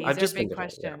questions. So These I've are just been big deferring.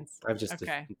 Yeah, questions. I've just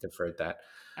Okay. deferred that.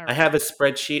 All I right. have a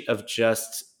spreadsheet of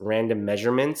just random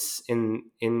measurements in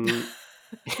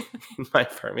my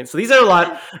apartment. So these are a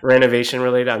lot renovation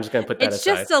related. I'm just going to put that It's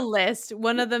aside. just a list.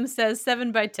 One of them says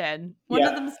 7 by 10. One of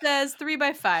Yeah, them says 3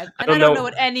 by 5, I and I don't don't know know.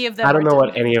 what any of I them don't are know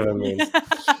what any of them means.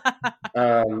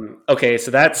 Okay,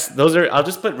 so those are. I'll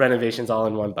just put renovations all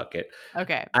in one bucket.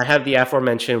 Okay. I have the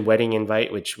aforementioned wedding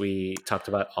invite, which we talked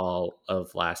about all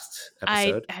of last I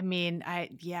episode. I mean, I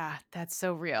yeah, that's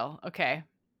so real. Okay.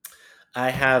 I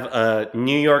have a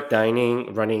New York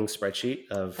dining running spreadsheet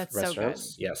of That's so good.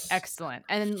 restaurants. Yes. Excellent.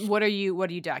 And what are you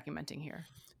documenting here?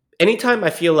 Anytime I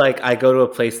feel like I go to a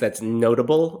place that's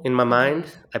notable in my mind,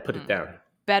 Mhm. I put it Mhm. down.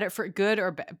 Better for good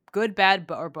or good, bad,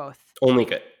 or both? Only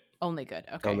good. Only good.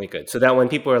 Okay. Only good. So that when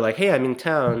people are like, "Hey, I'm in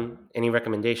town. Any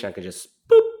recommendation?" I could just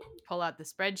boop. Pull out the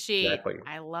spreadsheet. Exactly.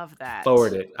 I love that.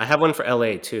 Forward it. I have one for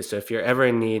LA too. So if you're ever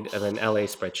in need of an LA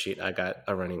spreadsheet, I got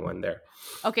a running one there.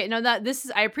 Okay, no, that this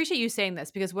is I appreciate you saying this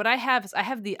because what I have is I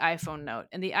have the iPhone Note,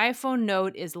 and the iPhone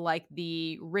Note is like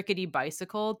the rickety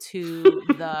bicycle to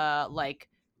the like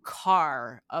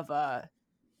car of a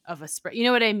spread. You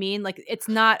know what I mean? Like it's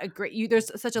not a great there's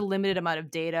such a limited amount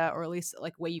of data or at least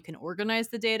like way you can organize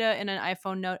the data in an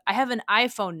iPhone Note. I have an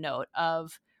iPhone Note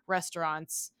of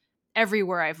restaurants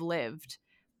everywhere I've lived,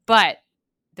 but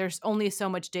there's only so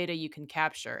much data you can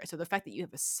capture. So the fact that you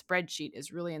have a spreadsheet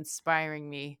is really inspiring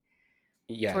me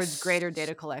towards Yes. greater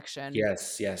data collection.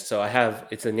 Yes, yes. So I have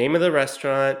it's the name of the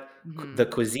restaurant, the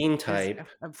Mhm. cuisine Is type,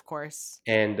 of course.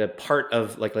 and the part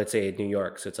of like let's say New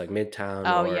York, so it's like Midtown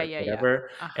Oh, yeah, or yeah, yeah. whatever,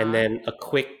 and Uh-huh. then a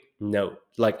quick note.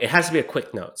 Like it has to be a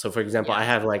quick note. So for example, I Yeah.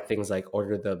 have like things like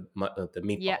order the Yeah.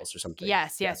 meatballs or something.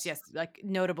 Yes, yes, Yes. yes. Like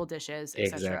notable dishes,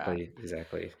 etc. Exactly,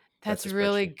 exactly. That's That's a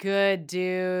really spreadsheet. good,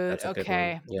 dude. That's a good one.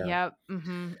 Okay. Yeah. Yep.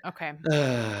 Mhm. Okay.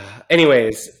 Okay.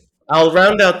 Anyways, I'll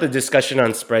round out the discussion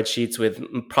on spreadsheets with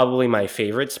probably my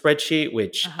favorite spreadsheet,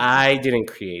 which Uh-huh. I didn't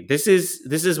create. This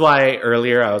is why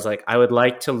earlier I was like, I would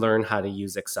like to learn how to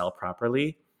use Excel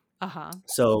properly. Uh-huh.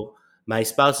 So my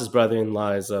spouse's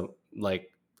brother-in-law is a like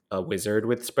a wizard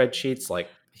with spreadsheets. Like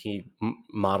he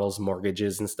models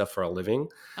mortgages and stuff for a living.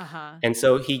 Uh-huh. And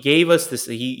so he gave us this.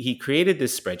 He created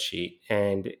this spreadsheet,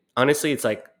 and honestly, it's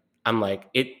like I'm like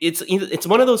it's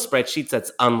one of those spreadsheets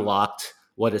that's unlocked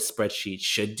what a spreadsheet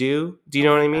should do. Do you Oh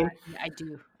know what my I God. mean? Yeah, I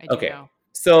do. I do Okay, know.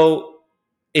 so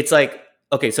it's like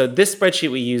okay, so this spreadsheet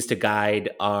we use to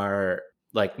guide our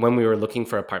like when we were looking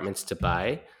for apartments to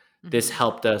buy. This Mhm.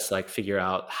 helped us like figure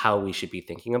out how we should be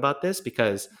thinking about this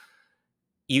because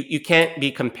you can't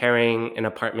be comparing an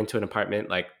apartment to an apartment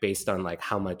like based on like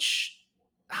how much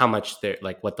they're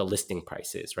like what the listing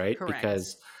price is, right? Correct.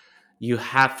 Because you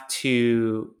have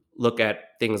to look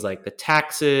at things like the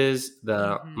taxes,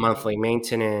 the Mhm. monthly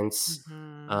maintenance,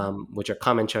 Mhm. which are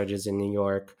common charges in New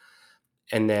York,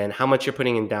 and then how much you're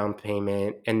putting in down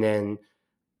payment, and then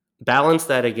balance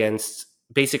that against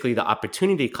basically the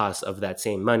opportunity cost of that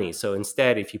same money. So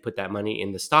instead, if you put that money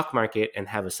in the stock market and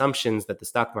have assumptions that the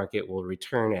stock market will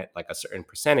return at like a certain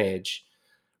percentage,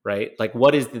 right? Like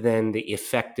what is then the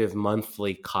effective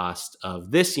monthly cost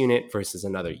of this unit versus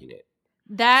another unit?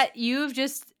 That you've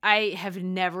just I have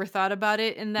never thought about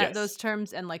it in those Yes.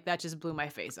 terms, and like that just blew my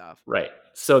face off. Right.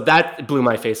 So that blew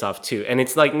my face off too. And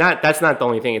it's like not that's not the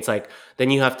only thing. It's like then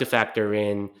you have to factor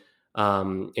in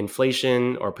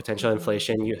inflation or potential Mhm.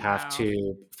 inflation. You have Wow.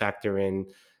 to factor in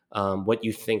what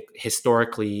you think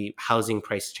historically housing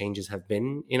price changes have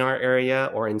been in our area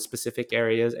or in specific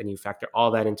areas, and you factor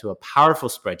all that into a powerful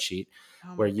spreadsheet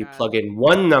Oh where my you God. plug in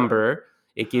one number.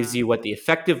 It gives Uh-huh. you what the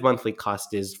effective monthly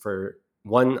cost is for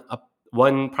one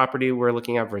property we're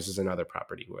looking at versus another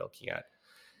property we're looking at.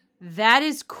 That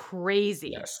is crazy.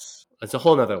 Yes. It's a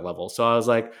whole nother level. So I was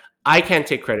like, I can't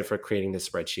take credit for creating this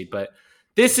spreadsheet, but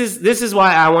this is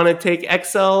why I want to take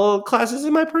Excel classes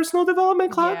in my personal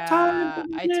development class time. Yeah,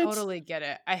 I totally get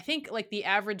it. I think like the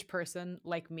average person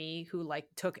like me who like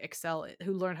took Excel,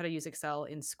 who learned how to use Excel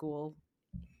in school,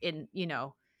 in,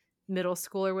 middle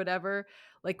school or whatever,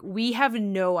 like we have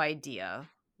no idea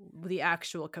the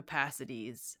actual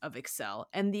capacities of Excel.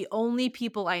 And the only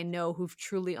people I know who've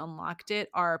truly unlocked it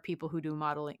are people who do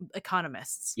modeling,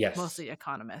 economists, Yes. mostly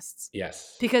economists.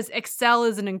 Yes. Because Excel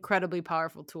is an incredibly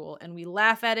powerful tool and we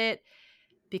laugh at it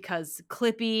because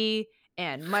Clippy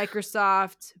and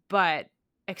Microsoft, but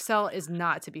Excel is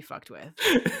not to be fucked with.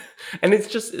 And it's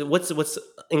just what's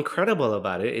incredible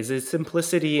about it is its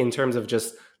simplicity in terms of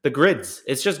just the grids.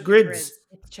 It's just grids. Grids.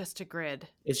 It's just a grid.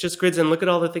 It's just grids and look at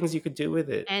all the things you could do with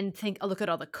it. And look at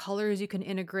all the colors you can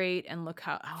integrate and look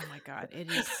how, oh my God, it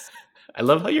is. I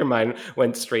love how your mind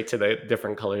went straight to the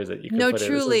different colors that you can No, put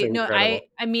in. This is truly. No, I incredible.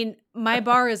 I mean, my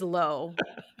bar is low,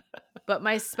 but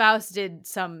my spouse did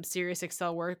some serious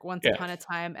Excel work once Yeah. upon a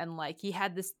time, and like he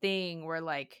had this thing where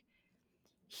like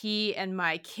he and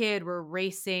my kid were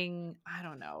racing, I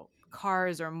don't know,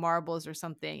 cars or marbles or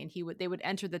something, and they would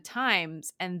enter the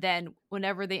times, and then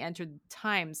whenever they entered the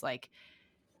times, like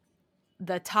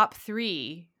the top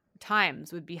 3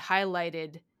 times would be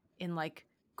highlighted in like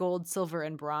gold, silver,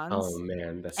 and Oh bronze,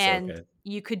 man, that's so and good.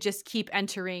 you could just keep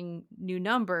entering new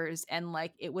numbers and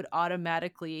like it would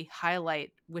automatically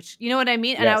highlight which, you know what I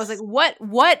mean? And I was like, Yes.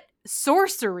 what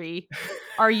sorcery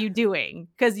are you doing?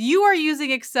 Because you are using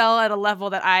Excel at a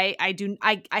level that I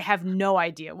have no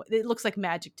idea. It looks like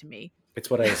magic to me. It's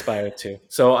what I aspire to.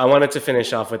 So I wanted to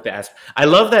finish off with the I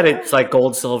love that it's like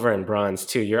gold, silver, and bronze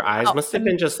too. Your eyes Oh, must have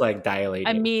been just like I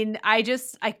dilating. mean, I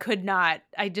just could not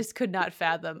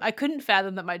fathom. I couldn't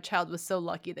fathom that my child was so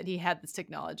lucky that he had this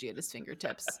technology at his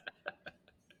fingertips.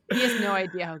 He has no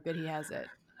idea how good he has it.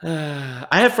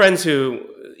 I have friends who,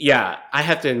 yeah, I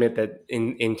have to admit that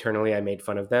internally I made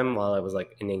fun of them while I was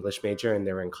like an English major and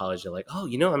they were in college. They're like, oh,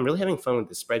 I'm really having fun with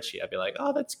the spreadsheet. I'd be like,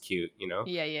 oh, that's cute.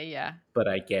 Yeah, yeah, yeah. But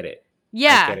I get it. I get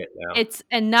Yeah, it now. it's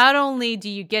and not only do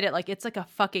you get it, like, it's like a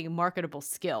fucking marketable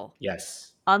skill,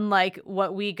 Yes. unlike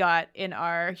what we got in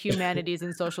our humanities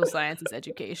and social sciences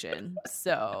education.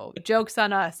 So, joke's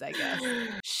on us, I guess.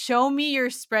 Show me your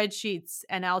spreadsheets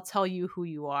and I'll tell you who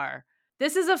you are.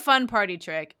 This is a fun party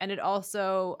trick, and it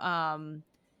also,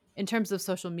 in terms of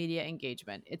social media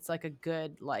engagement, it's like a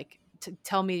good, like, to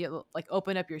tell me, like,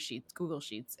 open up your sheets, Google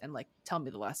Sheets, and, like, tell me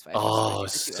the last 5 Oh,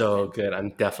 spreadsheets that you so opened. good. I'm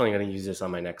definitely going to use this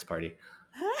on my next party.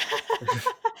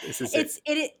 This is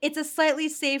it. It's a slightly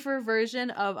safer version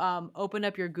of, open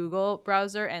up your Google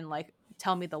browser and, like,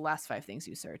 tell me the last 5 things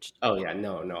you searched. Oh yeah,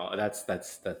 no, no, that's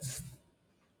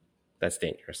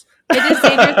dangerous. It is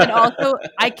dangerous, and also,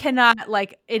 I cannot,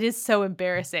 like, it is so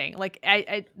embarrassing. Like,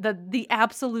 the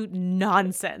absolute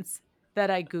nonsense that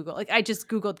I Google. Like, I just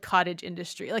Googled cottage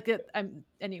industry. Like, I'm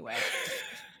anyway.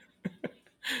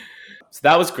 So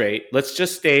that was great. Let's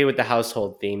just stay with the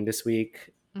household theme this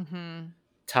week. Mhm.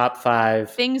 top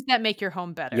 5. Things that make your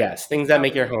home better Yes, is things that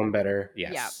make your probably home better.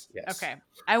 yeah. Yes, yes. Okay.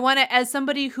 I want to, as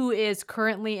somebody who is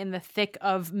currently in the thick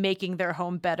of making their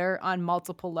home better on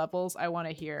multiple levels, I want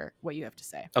to hear what you have to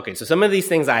say. Okay, so some of these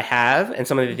things I have, and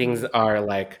some of the things Mhm. are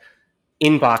like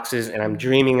in boxes, and I'm Mm.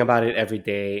 dreaming about it every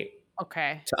day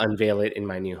Okay. to unveil it in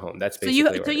my new home. That's So you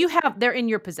basically so what it you is. have they're in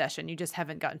your possession. You just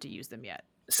haven't gotten to use them yet.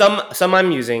 Some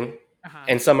I'm using, Uh-huh.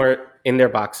 and some are in their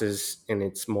boxes, and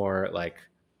it's more like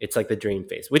it's like the dream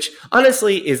phase, which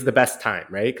honestly is the best time,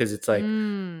 right? Because it's like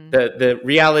Mm. the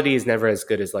reality is never as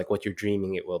good as like what you're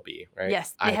dreaming it will be, right?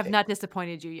 Yes, they I have think. not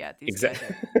disappointed you yet, these Exactly.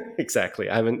 gadgets. Exactly.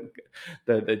 I haven't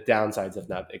the downsides have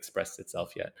not expressed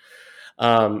itself yet.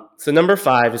 So number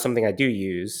 5 is something I do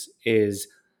use is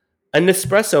an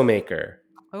espresso maker.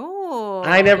 I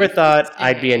Oh, never thought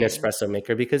I'd be an interesting. espresso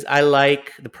maker because I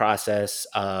like the process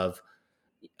of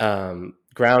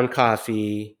ground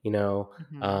coffee,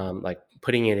 Mhm. like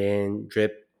putting it in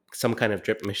drip, some kind of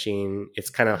drip machine. It's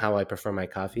kind of how I prefer my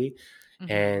coffee.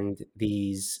 Mhm. And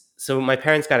so my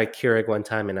parents got a Keurig one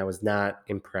time, and I was not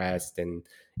impressed. And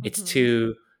it's Mhm.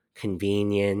 too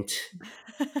convenient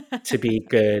to be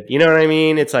good. You know what I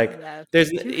mean? It's like Yes. there's,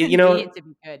 Too convenient to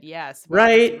be good. Yes. Wow, that's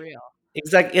right? real.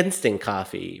 It's like instant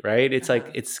coffee, right? It's like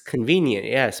Uh-huh. it's convenient,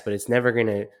 yes, but it's never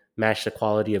gonna match the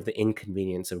quality of the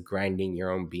inconvenience of grinding your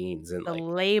own beans and The like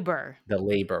labor. the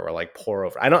labor or like pour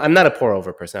over. I'm not a pour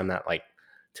over person. I'm not like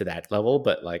to that level,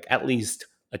 but like at least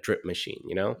a drip machine,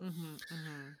 you know? Mhm.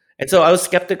 Mhm. And so I was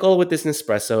skeptical with this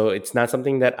Nespresso. It's not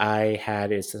something that I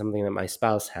had, it's something that my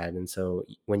spouse had. And so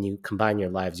when you combine your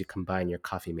lives, you combine your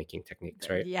coffee making techniques,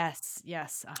 right? Yes.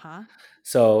 Yes. Uh-huh.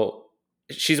 So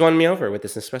she's won me over with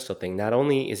this Nespresso thing. Not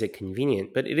only is it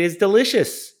convenient, but it is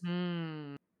delicious.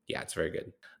 Mm. Yeah, it's very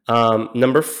good.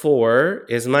 Number 4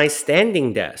 is my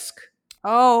standing desk.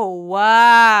 Oh,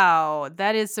 wow.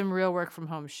 That is some real work from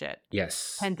home shit.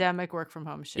 Yes, Pandemic work from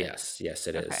home shit. yes,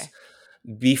 it is. Okay.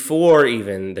 Before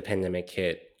even the pandemic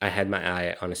hit, I had my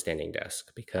eye on a standing desk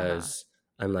Uh-huh. because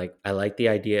I'm like, I like the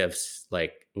idea of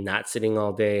like not sitting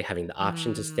all day, having the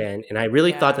option to Mm. stand. And I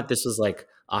really thought Yeah. that this was like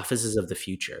offices of the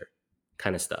future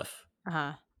kind of stuff.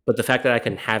 Uh-huh. But the fact that I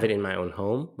can have it in my own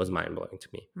home was mind blowing to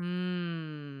me.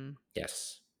 Mm.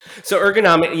 Yes. So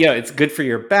ergonomic, it's good for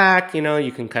your back.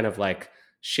 You can kind of like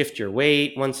shift your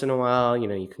weight once in a while.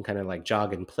 You can kind of like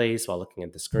jog in place while looking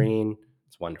at the screen.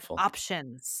 It's wonderful.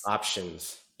 Options.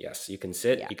 Options. Yes, you can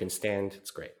sit, Yeah. you can stand.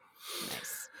 It's great.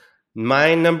 Nice.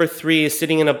 My number 3 is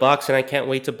sitting in a box, and I can't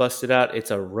wait to bust it out. It's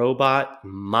a robot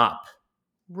mop.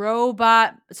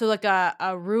 Robot, so like a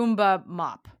Roomba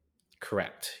mop.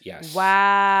 Correct. Yes.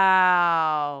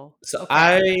 Wow. So Okay.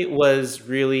 I was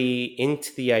really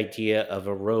into the idea of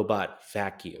a robot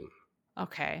vacuum,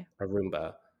 Okay. a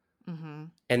Roomba.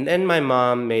 Mhm. And then my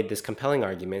mom made this compelling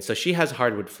argument. So she has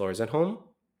hardwood floors at home.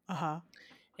 Uh-huh.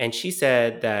 And she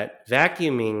said that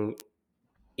vacuuming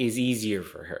is easier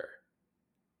for her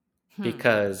Hmm.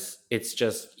 because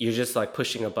you're just like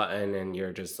pushing a button and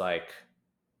you're just like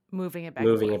Moving it back and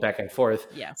moving forth. it back and forth.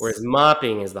 Whereas Yes.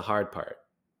 mopping is the hard part.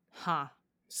 Huh.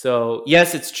 So,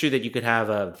 yes, it's true that you could have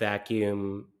a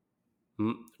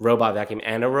robot vacuum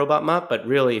and a robot mop. But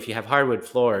really, if you have hardwood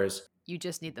floors, You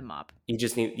just need the mop. you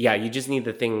just need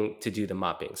the thing to do the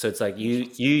mopping. So it's like you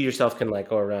Interesting. yourself can like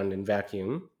go around and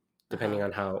vacuum Uh-huh. depending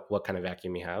on what kind of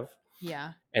vacuum you have.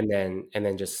 Yeah. And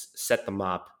then just set the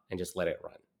mop and just let it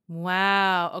run.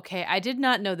 Wow. Okay. I did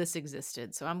not know this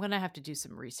existed, so I'm gonna have to do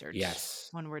some research Yes.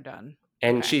 when we're done.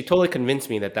 And Okay. she totally convinced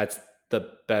me that that's the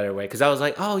better way because I was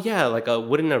like, oh yeah, like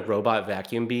wouldn't a robot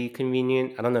vacuum be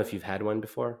convenient? I don't know if you've had one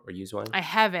before or used one. I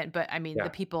haven't, but I mean, the Yeah,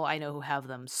 people I know who have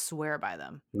them swear by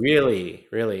them. really,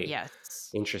 really Yes.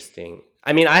 interesting.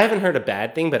 I mean, I haven't heard a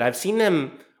bad thing, but I've seen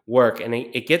them work, and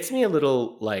it gets me a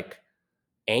little like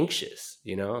anxious.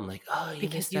 I'm like, oh, you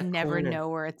Because missed you that never corner. know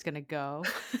where it's gonna go.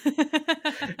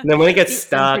 And then when it gets The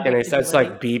stuck and it starts unpredictability.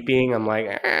 like beeping, I'm like,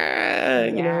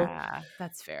 Yeah,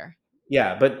 that's fair.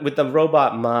 Yeah, but with the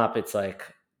robot mop, it's like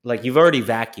you've already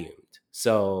vacuumed.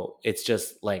 So it's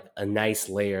just like a nice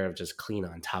layer of just clean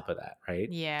on top of that, right?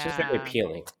 Just very Yeah,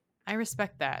 appealing. I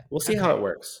respect that. We'll see how it Okay,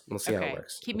 works. We'll see how it okay.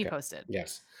 works. Keep me Okay. posted.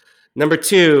 Yes. Number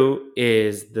 2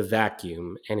 is the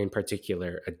vacuum, and in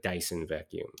particular, a Dyson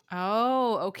vacuum,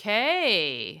 Oh,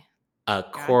 okay. a Got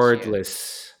you.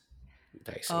 cordless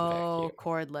Dyson vacuum. Oh,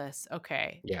 cordless.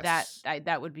 Okay. Yes.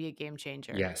 That would be a game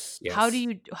changer. Yes. Yes.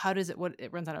 How does it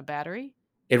runs on a battery?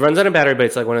 It runs on a battery, but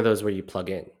it's like one of those where you plug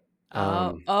in.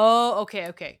 Oh, oh, okay,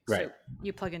 okay. Right. So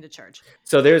you plug into charge.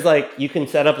 So there's like you can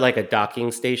set up like a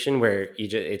docking station where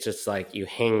it's just like you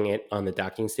hang it on the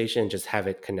docking station and just have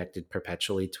it connected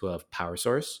perpetually to a power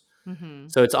source.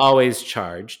 Mhm. So it's always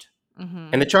charged.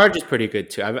 And the Mhm. charge is pretty good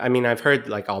too. I mean, I've heard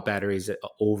like all batteries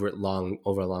over a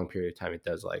long period of time, it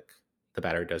does like the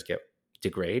battery does get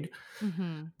degrade.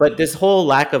 Mhm. But this whole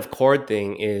lack of cord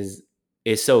thing is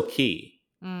so key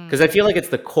because I Mm. feel like it's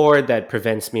the cord that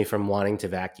prevents me from wanting to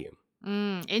vacuum. You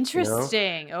know,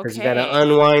 Interesting. because you got to Okay.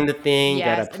 unwind the thing, you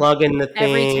got to Yes, and plug in the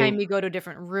every time thing you go to a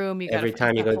different room, you gotta every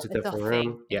time you go into a it's a different thing.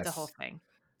 room. It's a whole Yes. thing.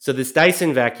 So this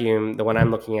Dyson vacuum, the one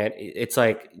I'm looking at, it's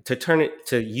like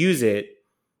to use it,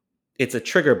 it's a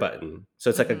trigger button.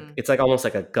 So Mhm. it's like almost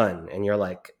like a gun, and you're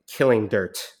like killing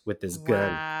dirt with this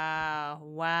gun. Wow.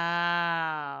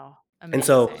 Wow. And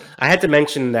so Amazing. I had to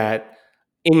mention that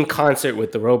in concert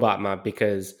with the robot mop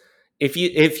because if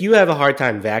you have a hard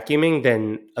time vacuuming,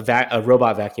 then a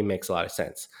robot vacuum makes a lot of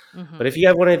sense. But if Mhm. you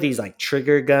have one of these like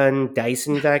trigger gun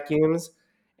Dyson vacuums,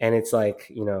 and it's like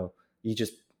you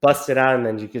just bust it out and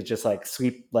then you could just like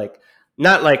sweep like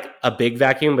not like a big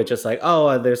vacuum, but just like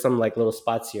there's some like little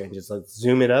spots here and just like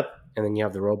zoom it up, and then you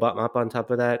have the robot mop on top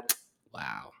of that.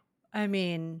 Wow, I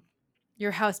mean,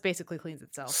 your house basically cleans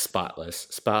itself. spotless.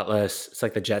 It's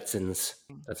like the Jetsons.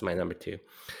 That's my number two.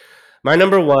 My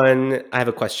number one, I have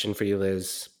a question for you,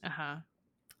 Liz. Uh-huh.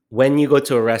 When you go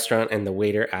to a restaurant and the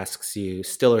waiter asks you,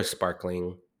 still or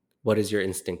sparkling, what is your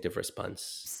instinctive response?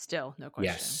 Still, no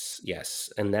question. Yes,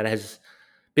 yes. And that has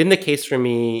been the case for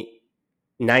me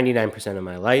 99% of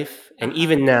my life. And Uh-huh.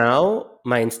 even now,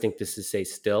 my instinct is to say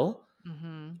still.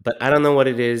 Mhm. But I don't know what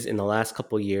it is in the last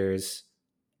couple years.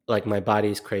 Like my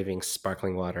body's craving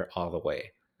sparkling water all the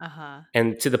way. Uh-huh.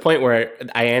 And to the point where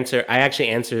I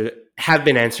actually have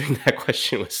been answering that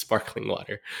question with sparkling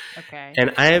water. Okay.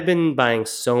 And I have been buying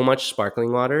so much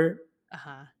sparkling water.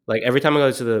 Uh-huh. Like every time I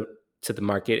go to the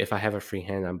market, if I have a free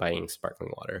hand, I'm buying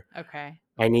sparkling water. Okay.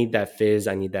 I need that fizz.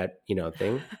 I need that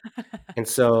thing. And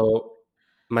so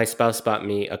my spouse bought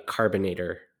me a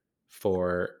carbonator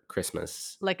for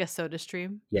Christmas. Like a soda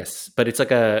stream? Yes, but it's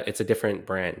a different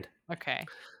brand. Okay.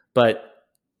 But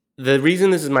the reason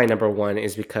this is my number one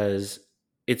is because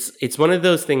it's one of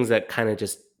those things that kind of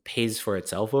just pays for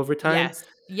itself over time. Yes.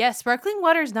 Yes, sparkling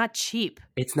water is not cheap.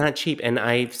 It's not cheap, and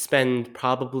I spend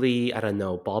probably I don't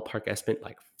know ballpark estimate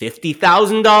like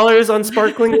 $50,000 on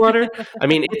sparkling water. I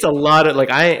mean, it's a lot of like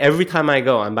I every time I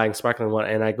go, I'm buying sparkling water,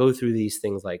 and I go through these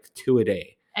things like two a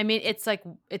day. I mean, it's like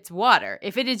it's water.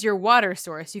 If it is your water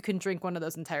source, you can drink one of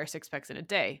those entire six packs in a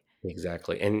day.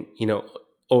 Exactly, and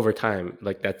over time,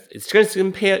 like that's it's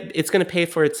gonna pay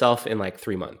for itself in like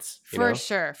 3 months. For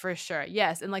sure, for sure.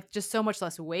 Yes, and like just so much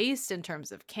less waste in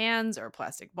terms of cans or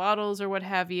plastic bottles or what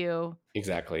have you.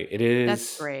 Exactly.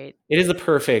 That's great. It is the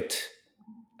perfect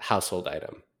household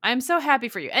item. I'm so happy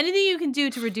for you. Anything you can do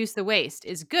to reduce the waste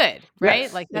is good, right?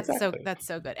 Yes, Like exactly. that's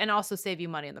so good. And also save you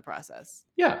money in the process.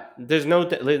 Yeah, there's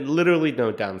literally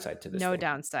no downside to this No thing.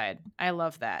 downside. I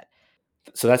love that.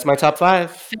 So that's my top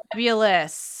 5.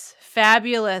 Fabulous.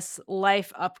 Fabulous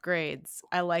life upgrades.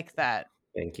 I like that.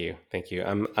 Thank you. Thank you.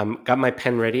 I'm got my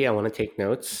pen ready. I want to take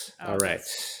notes. All Oh, right.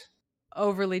 that's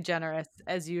overly generous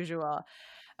as usual.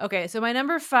 Okay, so my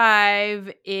number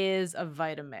 5 is a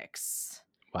Vitamix.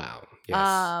 Wow. Yes.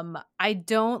 I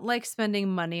don't like spending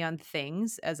money on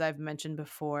things, as I've mentioned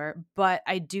before, but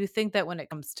I do think that when it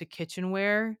comes to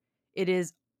kitchenware, it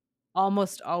is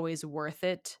almost always worth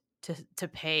it to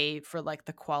pay for like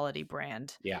the quality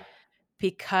brand Yeah.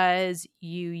 because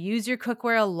you use your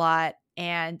cookware a lot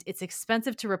and it's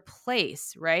expensive to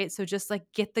replace, right? So just like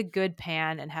get the good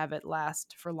pan and have it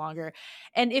last for longer.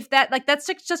 And if that like that's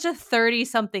like just a 30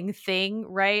 something thing,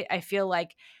 right? I feel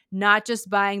like not just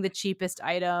buying the cheapest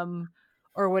item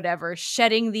or whatever,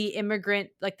 shedding the immigrant,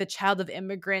 like the child of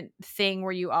immigrant thing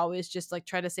where you always just like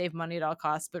try to save money at all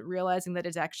costs, but realizing that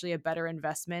it's actually a better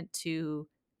investment to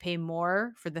pay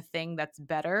more for the thing that's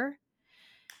better.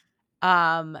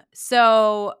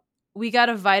 So we got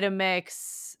a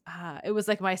Vitamix. It was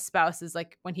like my spouse's,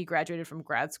 like when he graduated from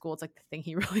grad school, it's like the thing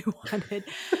he really wanted.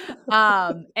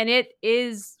 And it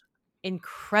is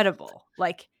incredible.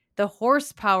 Like the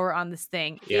horsepower on this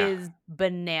thing Yeah. is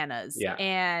bananas. Yeah.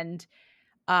 And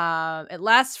it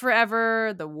lasts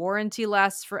forever. The warranty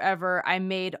lasts forever. I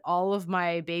made all of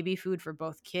my baby food for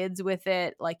both kids with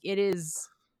it. Like it is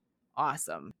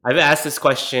awesome. I've asked this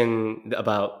question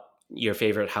about your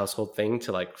favorite household thing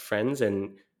to like friends,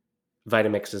 and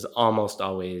Vitamix is almost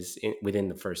always within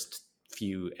the first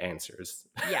few answers.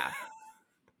 Yeah.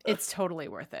 It's totally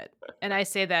worth it. And I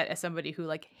say that as somebody who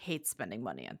like hates spending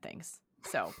money on things.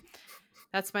 So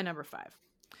that's my number 5.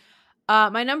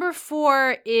 My number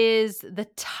 4 is the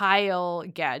tile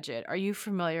gadget. Are you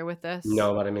familiar with this?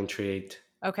 No, but I'm intrigued.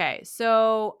 Okay,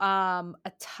 so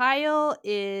a tile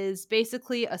is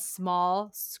basically a small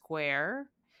square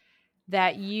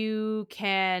that you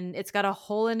can it's got a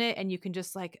hole in it and you can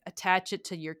just like attach it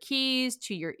to your keys,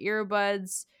 to your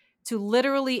earbuds, to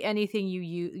literally anything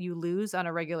you lose on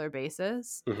a regular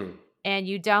basis. Hmm. And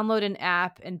you download an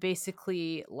app and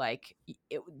basically like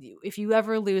if you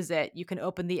ever lose it, you can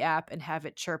open the app and have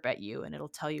it chirp at you and it'll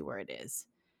tell you where it is.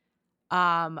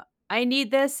 Um, I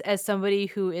need this as somebody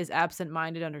who is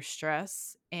absent-minded under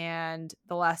stress, and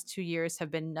the last 2 years have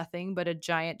been nothing but a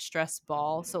giant stress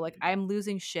ball, so, like, I'm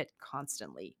losing shit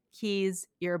constantly. Keys,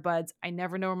 earbuds, I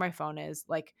never know where my phone is,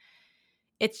 like,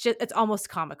 it's almost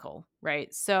comical,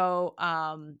 right? So,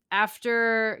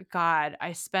 after God,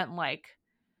 I spent, like,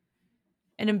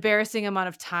 an embarrassing amount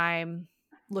of time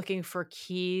looking for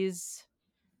keys.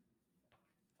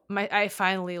 I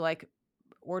finally, like,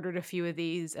 ordered a few of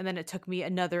these, and then it took me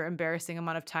another embarrassing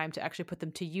amount of time to actually put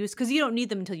them to use because you don't need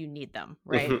them until you need them,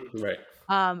 right? Right.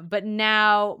 But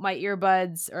now my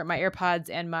earbuds or my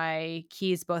AirPods and my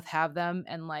keys both have them,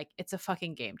 and, like, it's a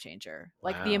fucking game changer.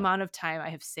 Like, the Wow. amount of time I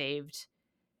have saved.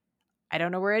 I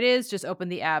don't know where it is, just open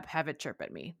the app, have it chirp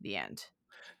at me, the end.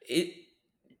 It,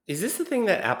 is this the thing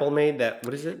that Apple made? That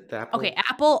what is it? The Okay, Apple?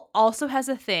 Apple also has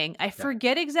a thing. I Yeah.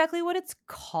 forget exactly what it's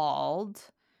called.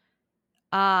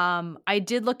 I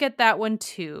did look at that one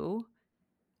too.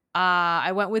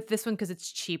 I went with this one because it's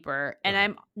cheaper, and Uh-huh.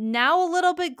 I'm now a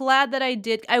little bit glad that I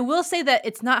did. I will say that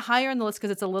it's not higher on the list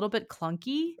because it's a little bit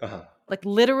clunky. Uh-huh. Like,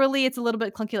 literally, it's a little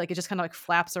bit clunky, like, it just kinda, like,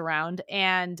 flaps around,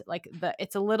 and, like,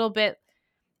 it's a little bit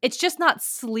it's just not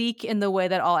sleek in the way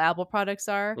that all Apple products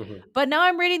are, Hmm. but now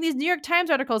I'm reading these New York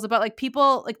Times articles about, like,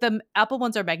 people like, Apple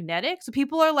ones are magnetic, so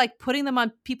people are, like, putting them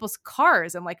on people's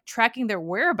cars and, like, tracking their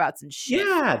whereabouts and shit.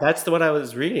 Yeah, that's what I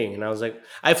was reading, and I was like,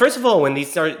 I first of all, when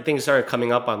things started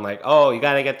coming up on like, oh, you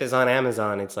got to get this on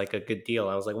Amazon, it's like a good deal.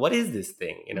 I was like, what is this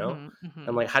thing? You know, Mhm,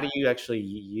 I'm mhm. like, how do you actually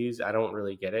use? I don't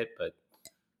really get it, but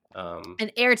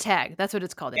An AirTag, that's what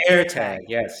it's called, an AirTag. AirTag,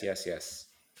 yes, yes, yes.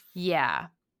 Yeah.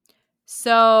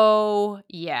 So,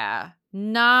 yeah,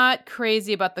 not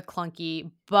crazy about the clunky,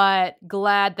 but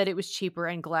glad that it was cheaper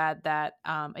and glad that,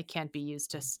 it can't be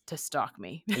used to stalk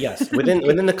me. Yes,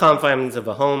 within the confines of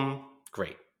a home,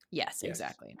 great. Yes, Yes.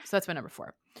 exactly. So that's my number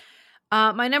 4.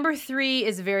 My number 3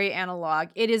 is very analog.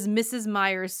 It is Mrs.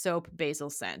 Meyer's soap basil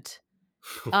scent.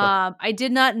 I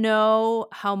did not know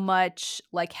how much,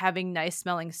 like, having nice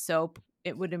smelling soap,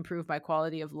 it would improve my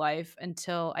quality of life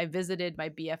until I visited my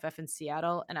BFF in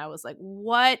Seattle, and I was like,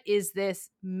 "What is this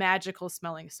magical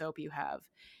smelling soap you have?"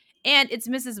 And it's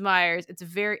Mrs. Meyer's. It's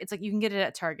like you can get it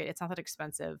at Target. It's not that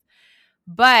expensive.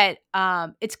 But,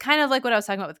 it's kind of like what I was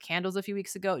talking about with candles a few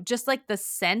weeks ago, just like the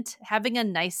scent, having a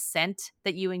nice scent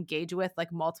that you engage with,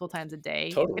 like, multiple times a day,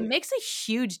 it Totally. makes a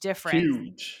huge difference.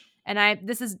 Huge. And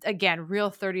this is, again,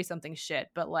 real 30-something shit,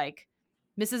 but, like,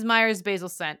 Mrs. Meyer's basil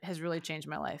scent has really changed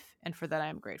my life, and for that, I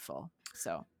am grateful.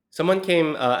 So Someone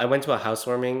came. I went to a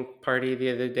housewarming party the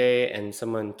other day, and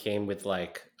someone came with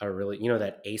like a really,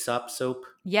 that Aesop soap,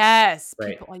 yes,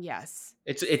 right? yes.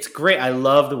 It's great. I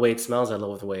love the way it smells. I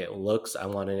love the way it looks. I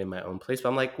want it in my own place. But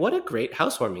I'm like, what a great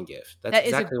housewarming gift. That's That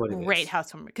is a exactly what it great is.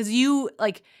 house warmer because you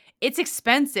like, it's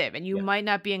expensive, and you Yeah. might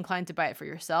not be inclined to buy it for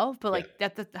yourself, but, Yeah.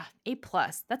 like, that A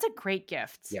plus, that's a great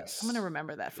gift. I'm gonna Yes.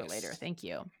 remember that for later. Yes. Thank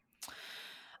you.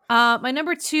 My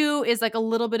number 2 is, like, a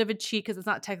little bit of a cheat because it's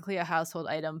not technically a household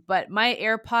item, but my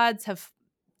AirPods have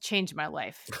changed my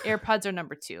life. AirPods are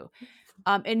number 2.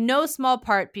 In no small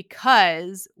part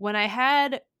because when I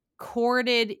had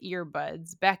corded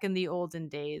earbuds back in the olden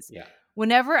days, Yeah.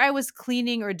 whenever I was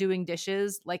cleaning or doing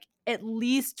dishes, like at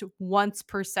least once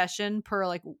per session, per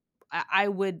like, I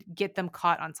would get them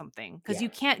caught on something because Yeah. you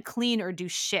can't clean or do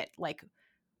shit like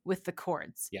with the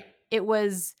cords. Yeah. It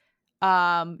was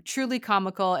truly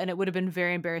comical, and it would have been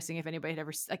very embarrassing if anybody had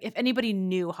ever like if anybody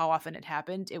knew how often it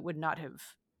happened, it would not have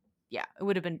yeah, it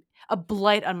would have been a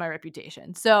blight on my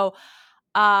reputation. So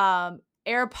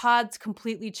AirPods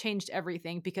completely changed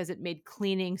everything because it made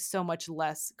cleaning so much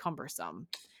less cumbersome.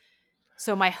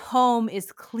 So my home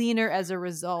is cleaner as a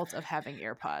result of having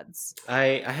AirPods.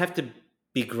 I have to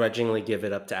begrudgingly give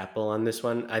it up to Apple on this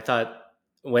one. I thought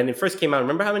when it first came out,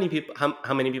 remember how many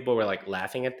people were like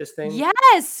laughing at this thing?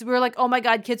 Yes, we were like, "Oh my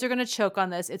god, kids are gonna choke on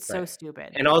this. It's Right. so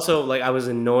stupid." And also, like, I was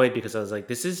annoyed because I was like,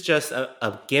 this is just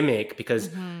a gimmick because,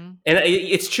 Mhm. and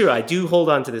it's true. I do hold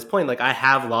on to this point. Like, I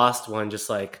have lost one just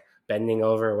like bending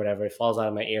over or whatever. It falls out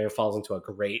of my ear, falls into a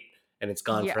grate, and it's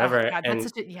gone Yeah, oh forever. god, that's And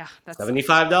such a yeah, that sucks.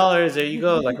 $75, there you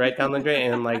go, like right down the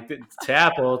drain. And like to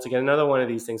Apple to get another one of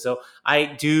these things. So I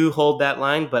do hold that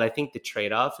line, but I think the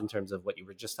trade off in terms of what you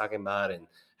were just talking about and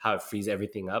how it frees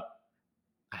everything up,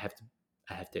 I have to,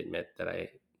 I have to admit that I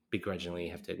begrudgingly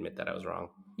have to admit that I was wrong.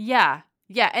 Yeah.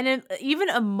 Yeah, and then even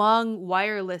among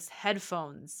wireless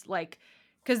headphones, like,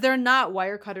 because they're not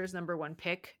Wirecutter's number one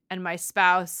pick, and my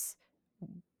spouse,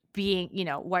 being,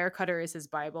 Wirecutter is his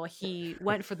Bible, he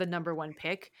went for the number one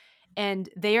pick, and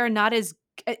they are not as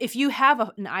if you have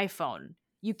an iPhone,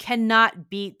 you cannot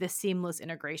beat the seamless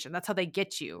integration. That's how they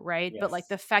get you, right? But like Yes.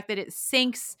 the fact that it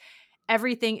syncs,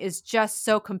 everything is just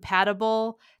so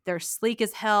compatible. They're sleek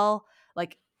as hell.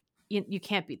 Like you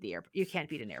can't beat you can't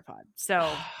beat an AirPod. So,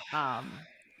 I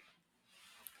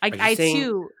Are you I saying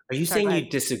too are you sorry, go saying ahead. you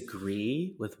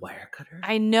disagree with Wirecutter?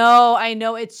 I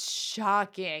know, it's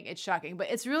shocking, but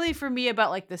it's really for me about,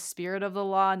 like, the spirit of the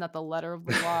law, not the letter of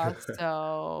the law,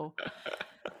 so,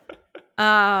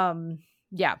 um,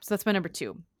 yeah, so that's my number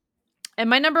 2. And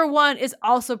my number 1 is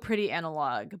also pretty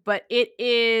analog, but it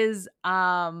is,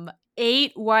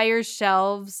 8 wire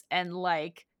shelves and,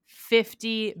 like,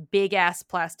 50 big ass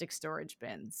plastic storage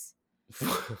bins.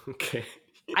 Okay.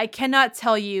 I cannot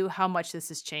tell you how much this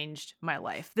has changed my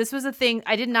life. This was a thing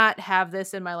I did not have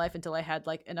this in my life until I had,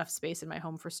 like, enough space in my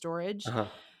home for storage, Uh-huh.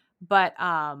 but,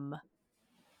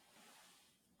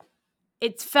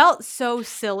 it felt so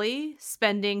silly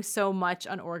spending so much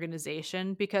on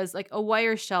organization because, like, a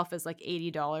wire shelf is, like,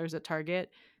 $80 at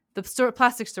Target. The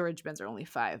plastic storage bins are only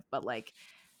 5, but, like,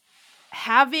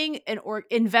 having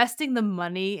investing the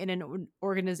money in an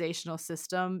organizational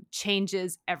system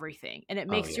changes everything, and it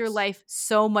Oh, makes your yes. life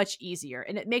so much easier,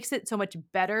 and it makes it so much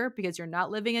better because you're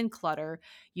not living in clutter.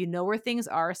 You know where things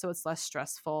are, so it's less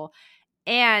stressful.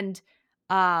 And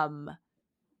um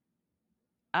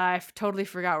totally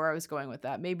forgot where I was going with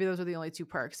that. Maybe those are the only 2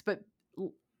 perks, but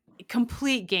l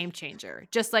complete game changer.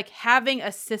 Just, like, having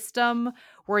a system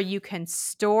where you can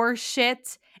store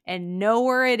shit and know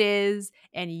where it is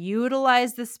and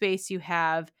utilize the space you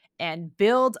have and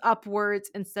build upwards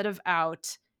instead of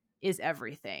out is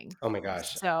everything. Oh my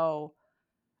gosh. So,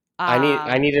 I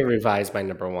um need to revise my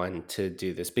number 1 to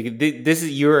do this because this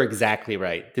is you're exactly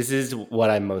right. This is what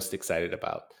I'm most excited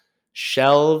about.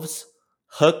 Shelves,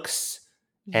 hooks,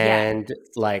 yes. and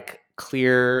like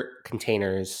clear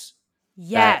containers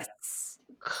that Yes.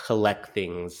 collect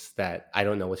things that I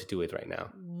don't know what to do with right now.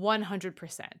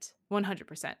 100%.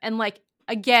 100%. And, like,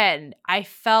 again, I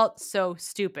felt so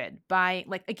stupid buying,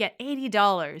 like, again,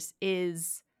 $80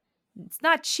 is it's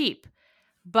not cheap,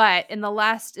 but in,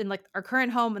 like, our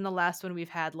current home and the last one we've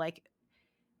had, like,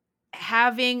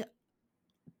 having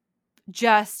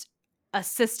just a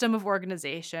system of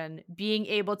organization, being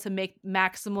able to make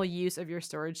maximal use of your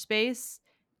storage space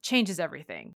changes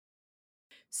everything.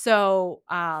 So,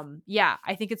 yeah,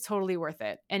 I think it's totally worth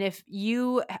it. And if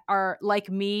you are like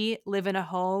me, live in a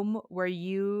home where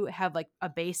you have like a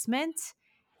basement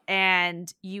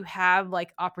and you have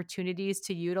like opportunities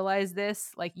to utilize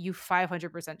this, like you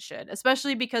 500% should,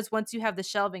 especially because once you have the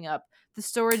shelving up, the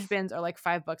storage bins are like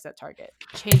 $5 at Target.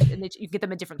 Change and you get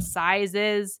them in different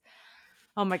sizes.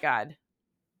 Oh my God.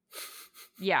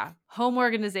 Yeah. Home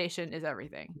organization is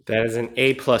everything. That is an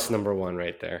A plus number 1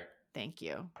 right there. Thank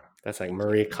you. That's like Thank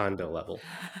Marie you. Kondo level.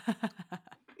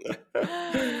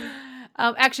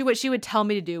 Actually, what she would tell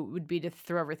me to do would be to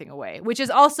throw everything away, which is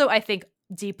also, I think,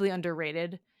 deeply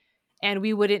underrated. And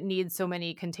we wouldn't need so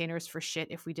many containers for shit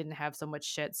if we didn't have so much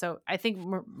shit. So I think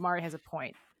Mari has a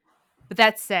point. But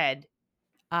that said,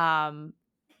 um,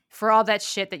 for all that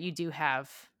shit that you do have,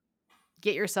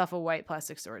 get yourself a white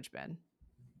plastic storage bin.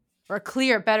 Or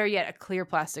better yet, a clear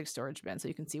plastic storage bin so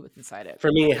you can see what's inside it. For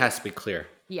me, it has to be clear.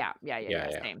 Yeah. Yeah, yeah.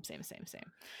 Same.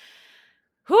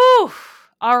 Whew.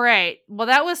 All right. Well,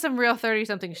 that was some real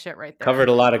 30-something shit right Covered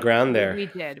there. a lot of ground there. We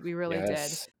did. We really did.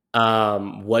 Yes.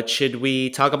 What should we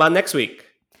talk about next week?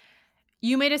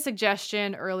 You made a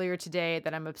suggestion earlier today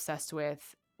that I'm obsessed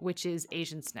with, which is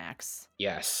Asian snacks,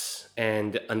 Yes,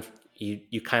 and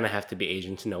you kind of have to be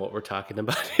Asian to know what we're talking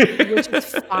about. which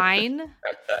is fine.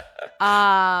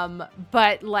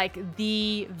 But like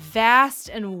the vast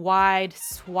and wide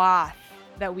swath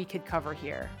that we could cover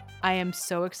here, I am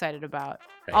so excited about.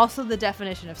 Right. Also, the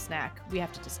definition of snack we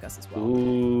have to discuss as well.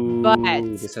 Ooh, But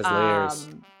this has layers.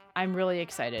 I'm really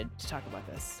excited to talk about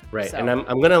this. Right, So, and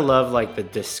I'm gonna love like the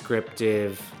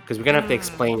descriptive because we're gonna have to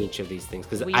explain each of these things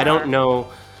because we I don't are. know.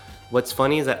 What's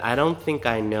funny is that I don't think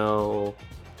I know.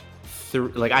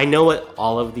 Like I know what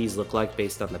all of these look like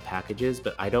based on the packages,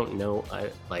 but I don't know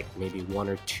like maybe one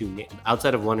or two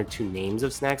outside of one or two names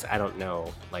of snacks. I don't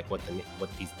know like what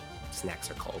these snacks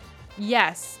are called.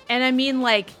 Yes, and I mean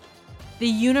like the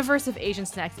universe of Asian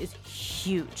snacks is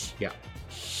huge. Yeah.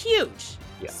 Huge.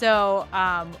 Yeah. So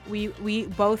we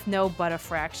both know but a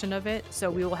fraction of it,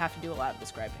 so we will have to do a lot of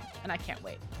describing, and I can't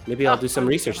wait. Maybe I'll do I'm some so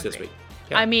research this hungry. week.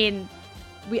 Yeah. I mean,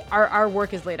 our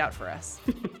work is laid out for us.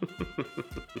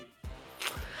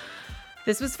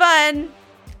 This was fun.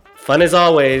 Fun as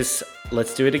always.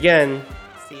 Let's do it again.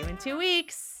 See you in 2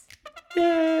 weeks.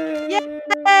 Yay!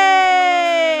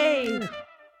 Yay!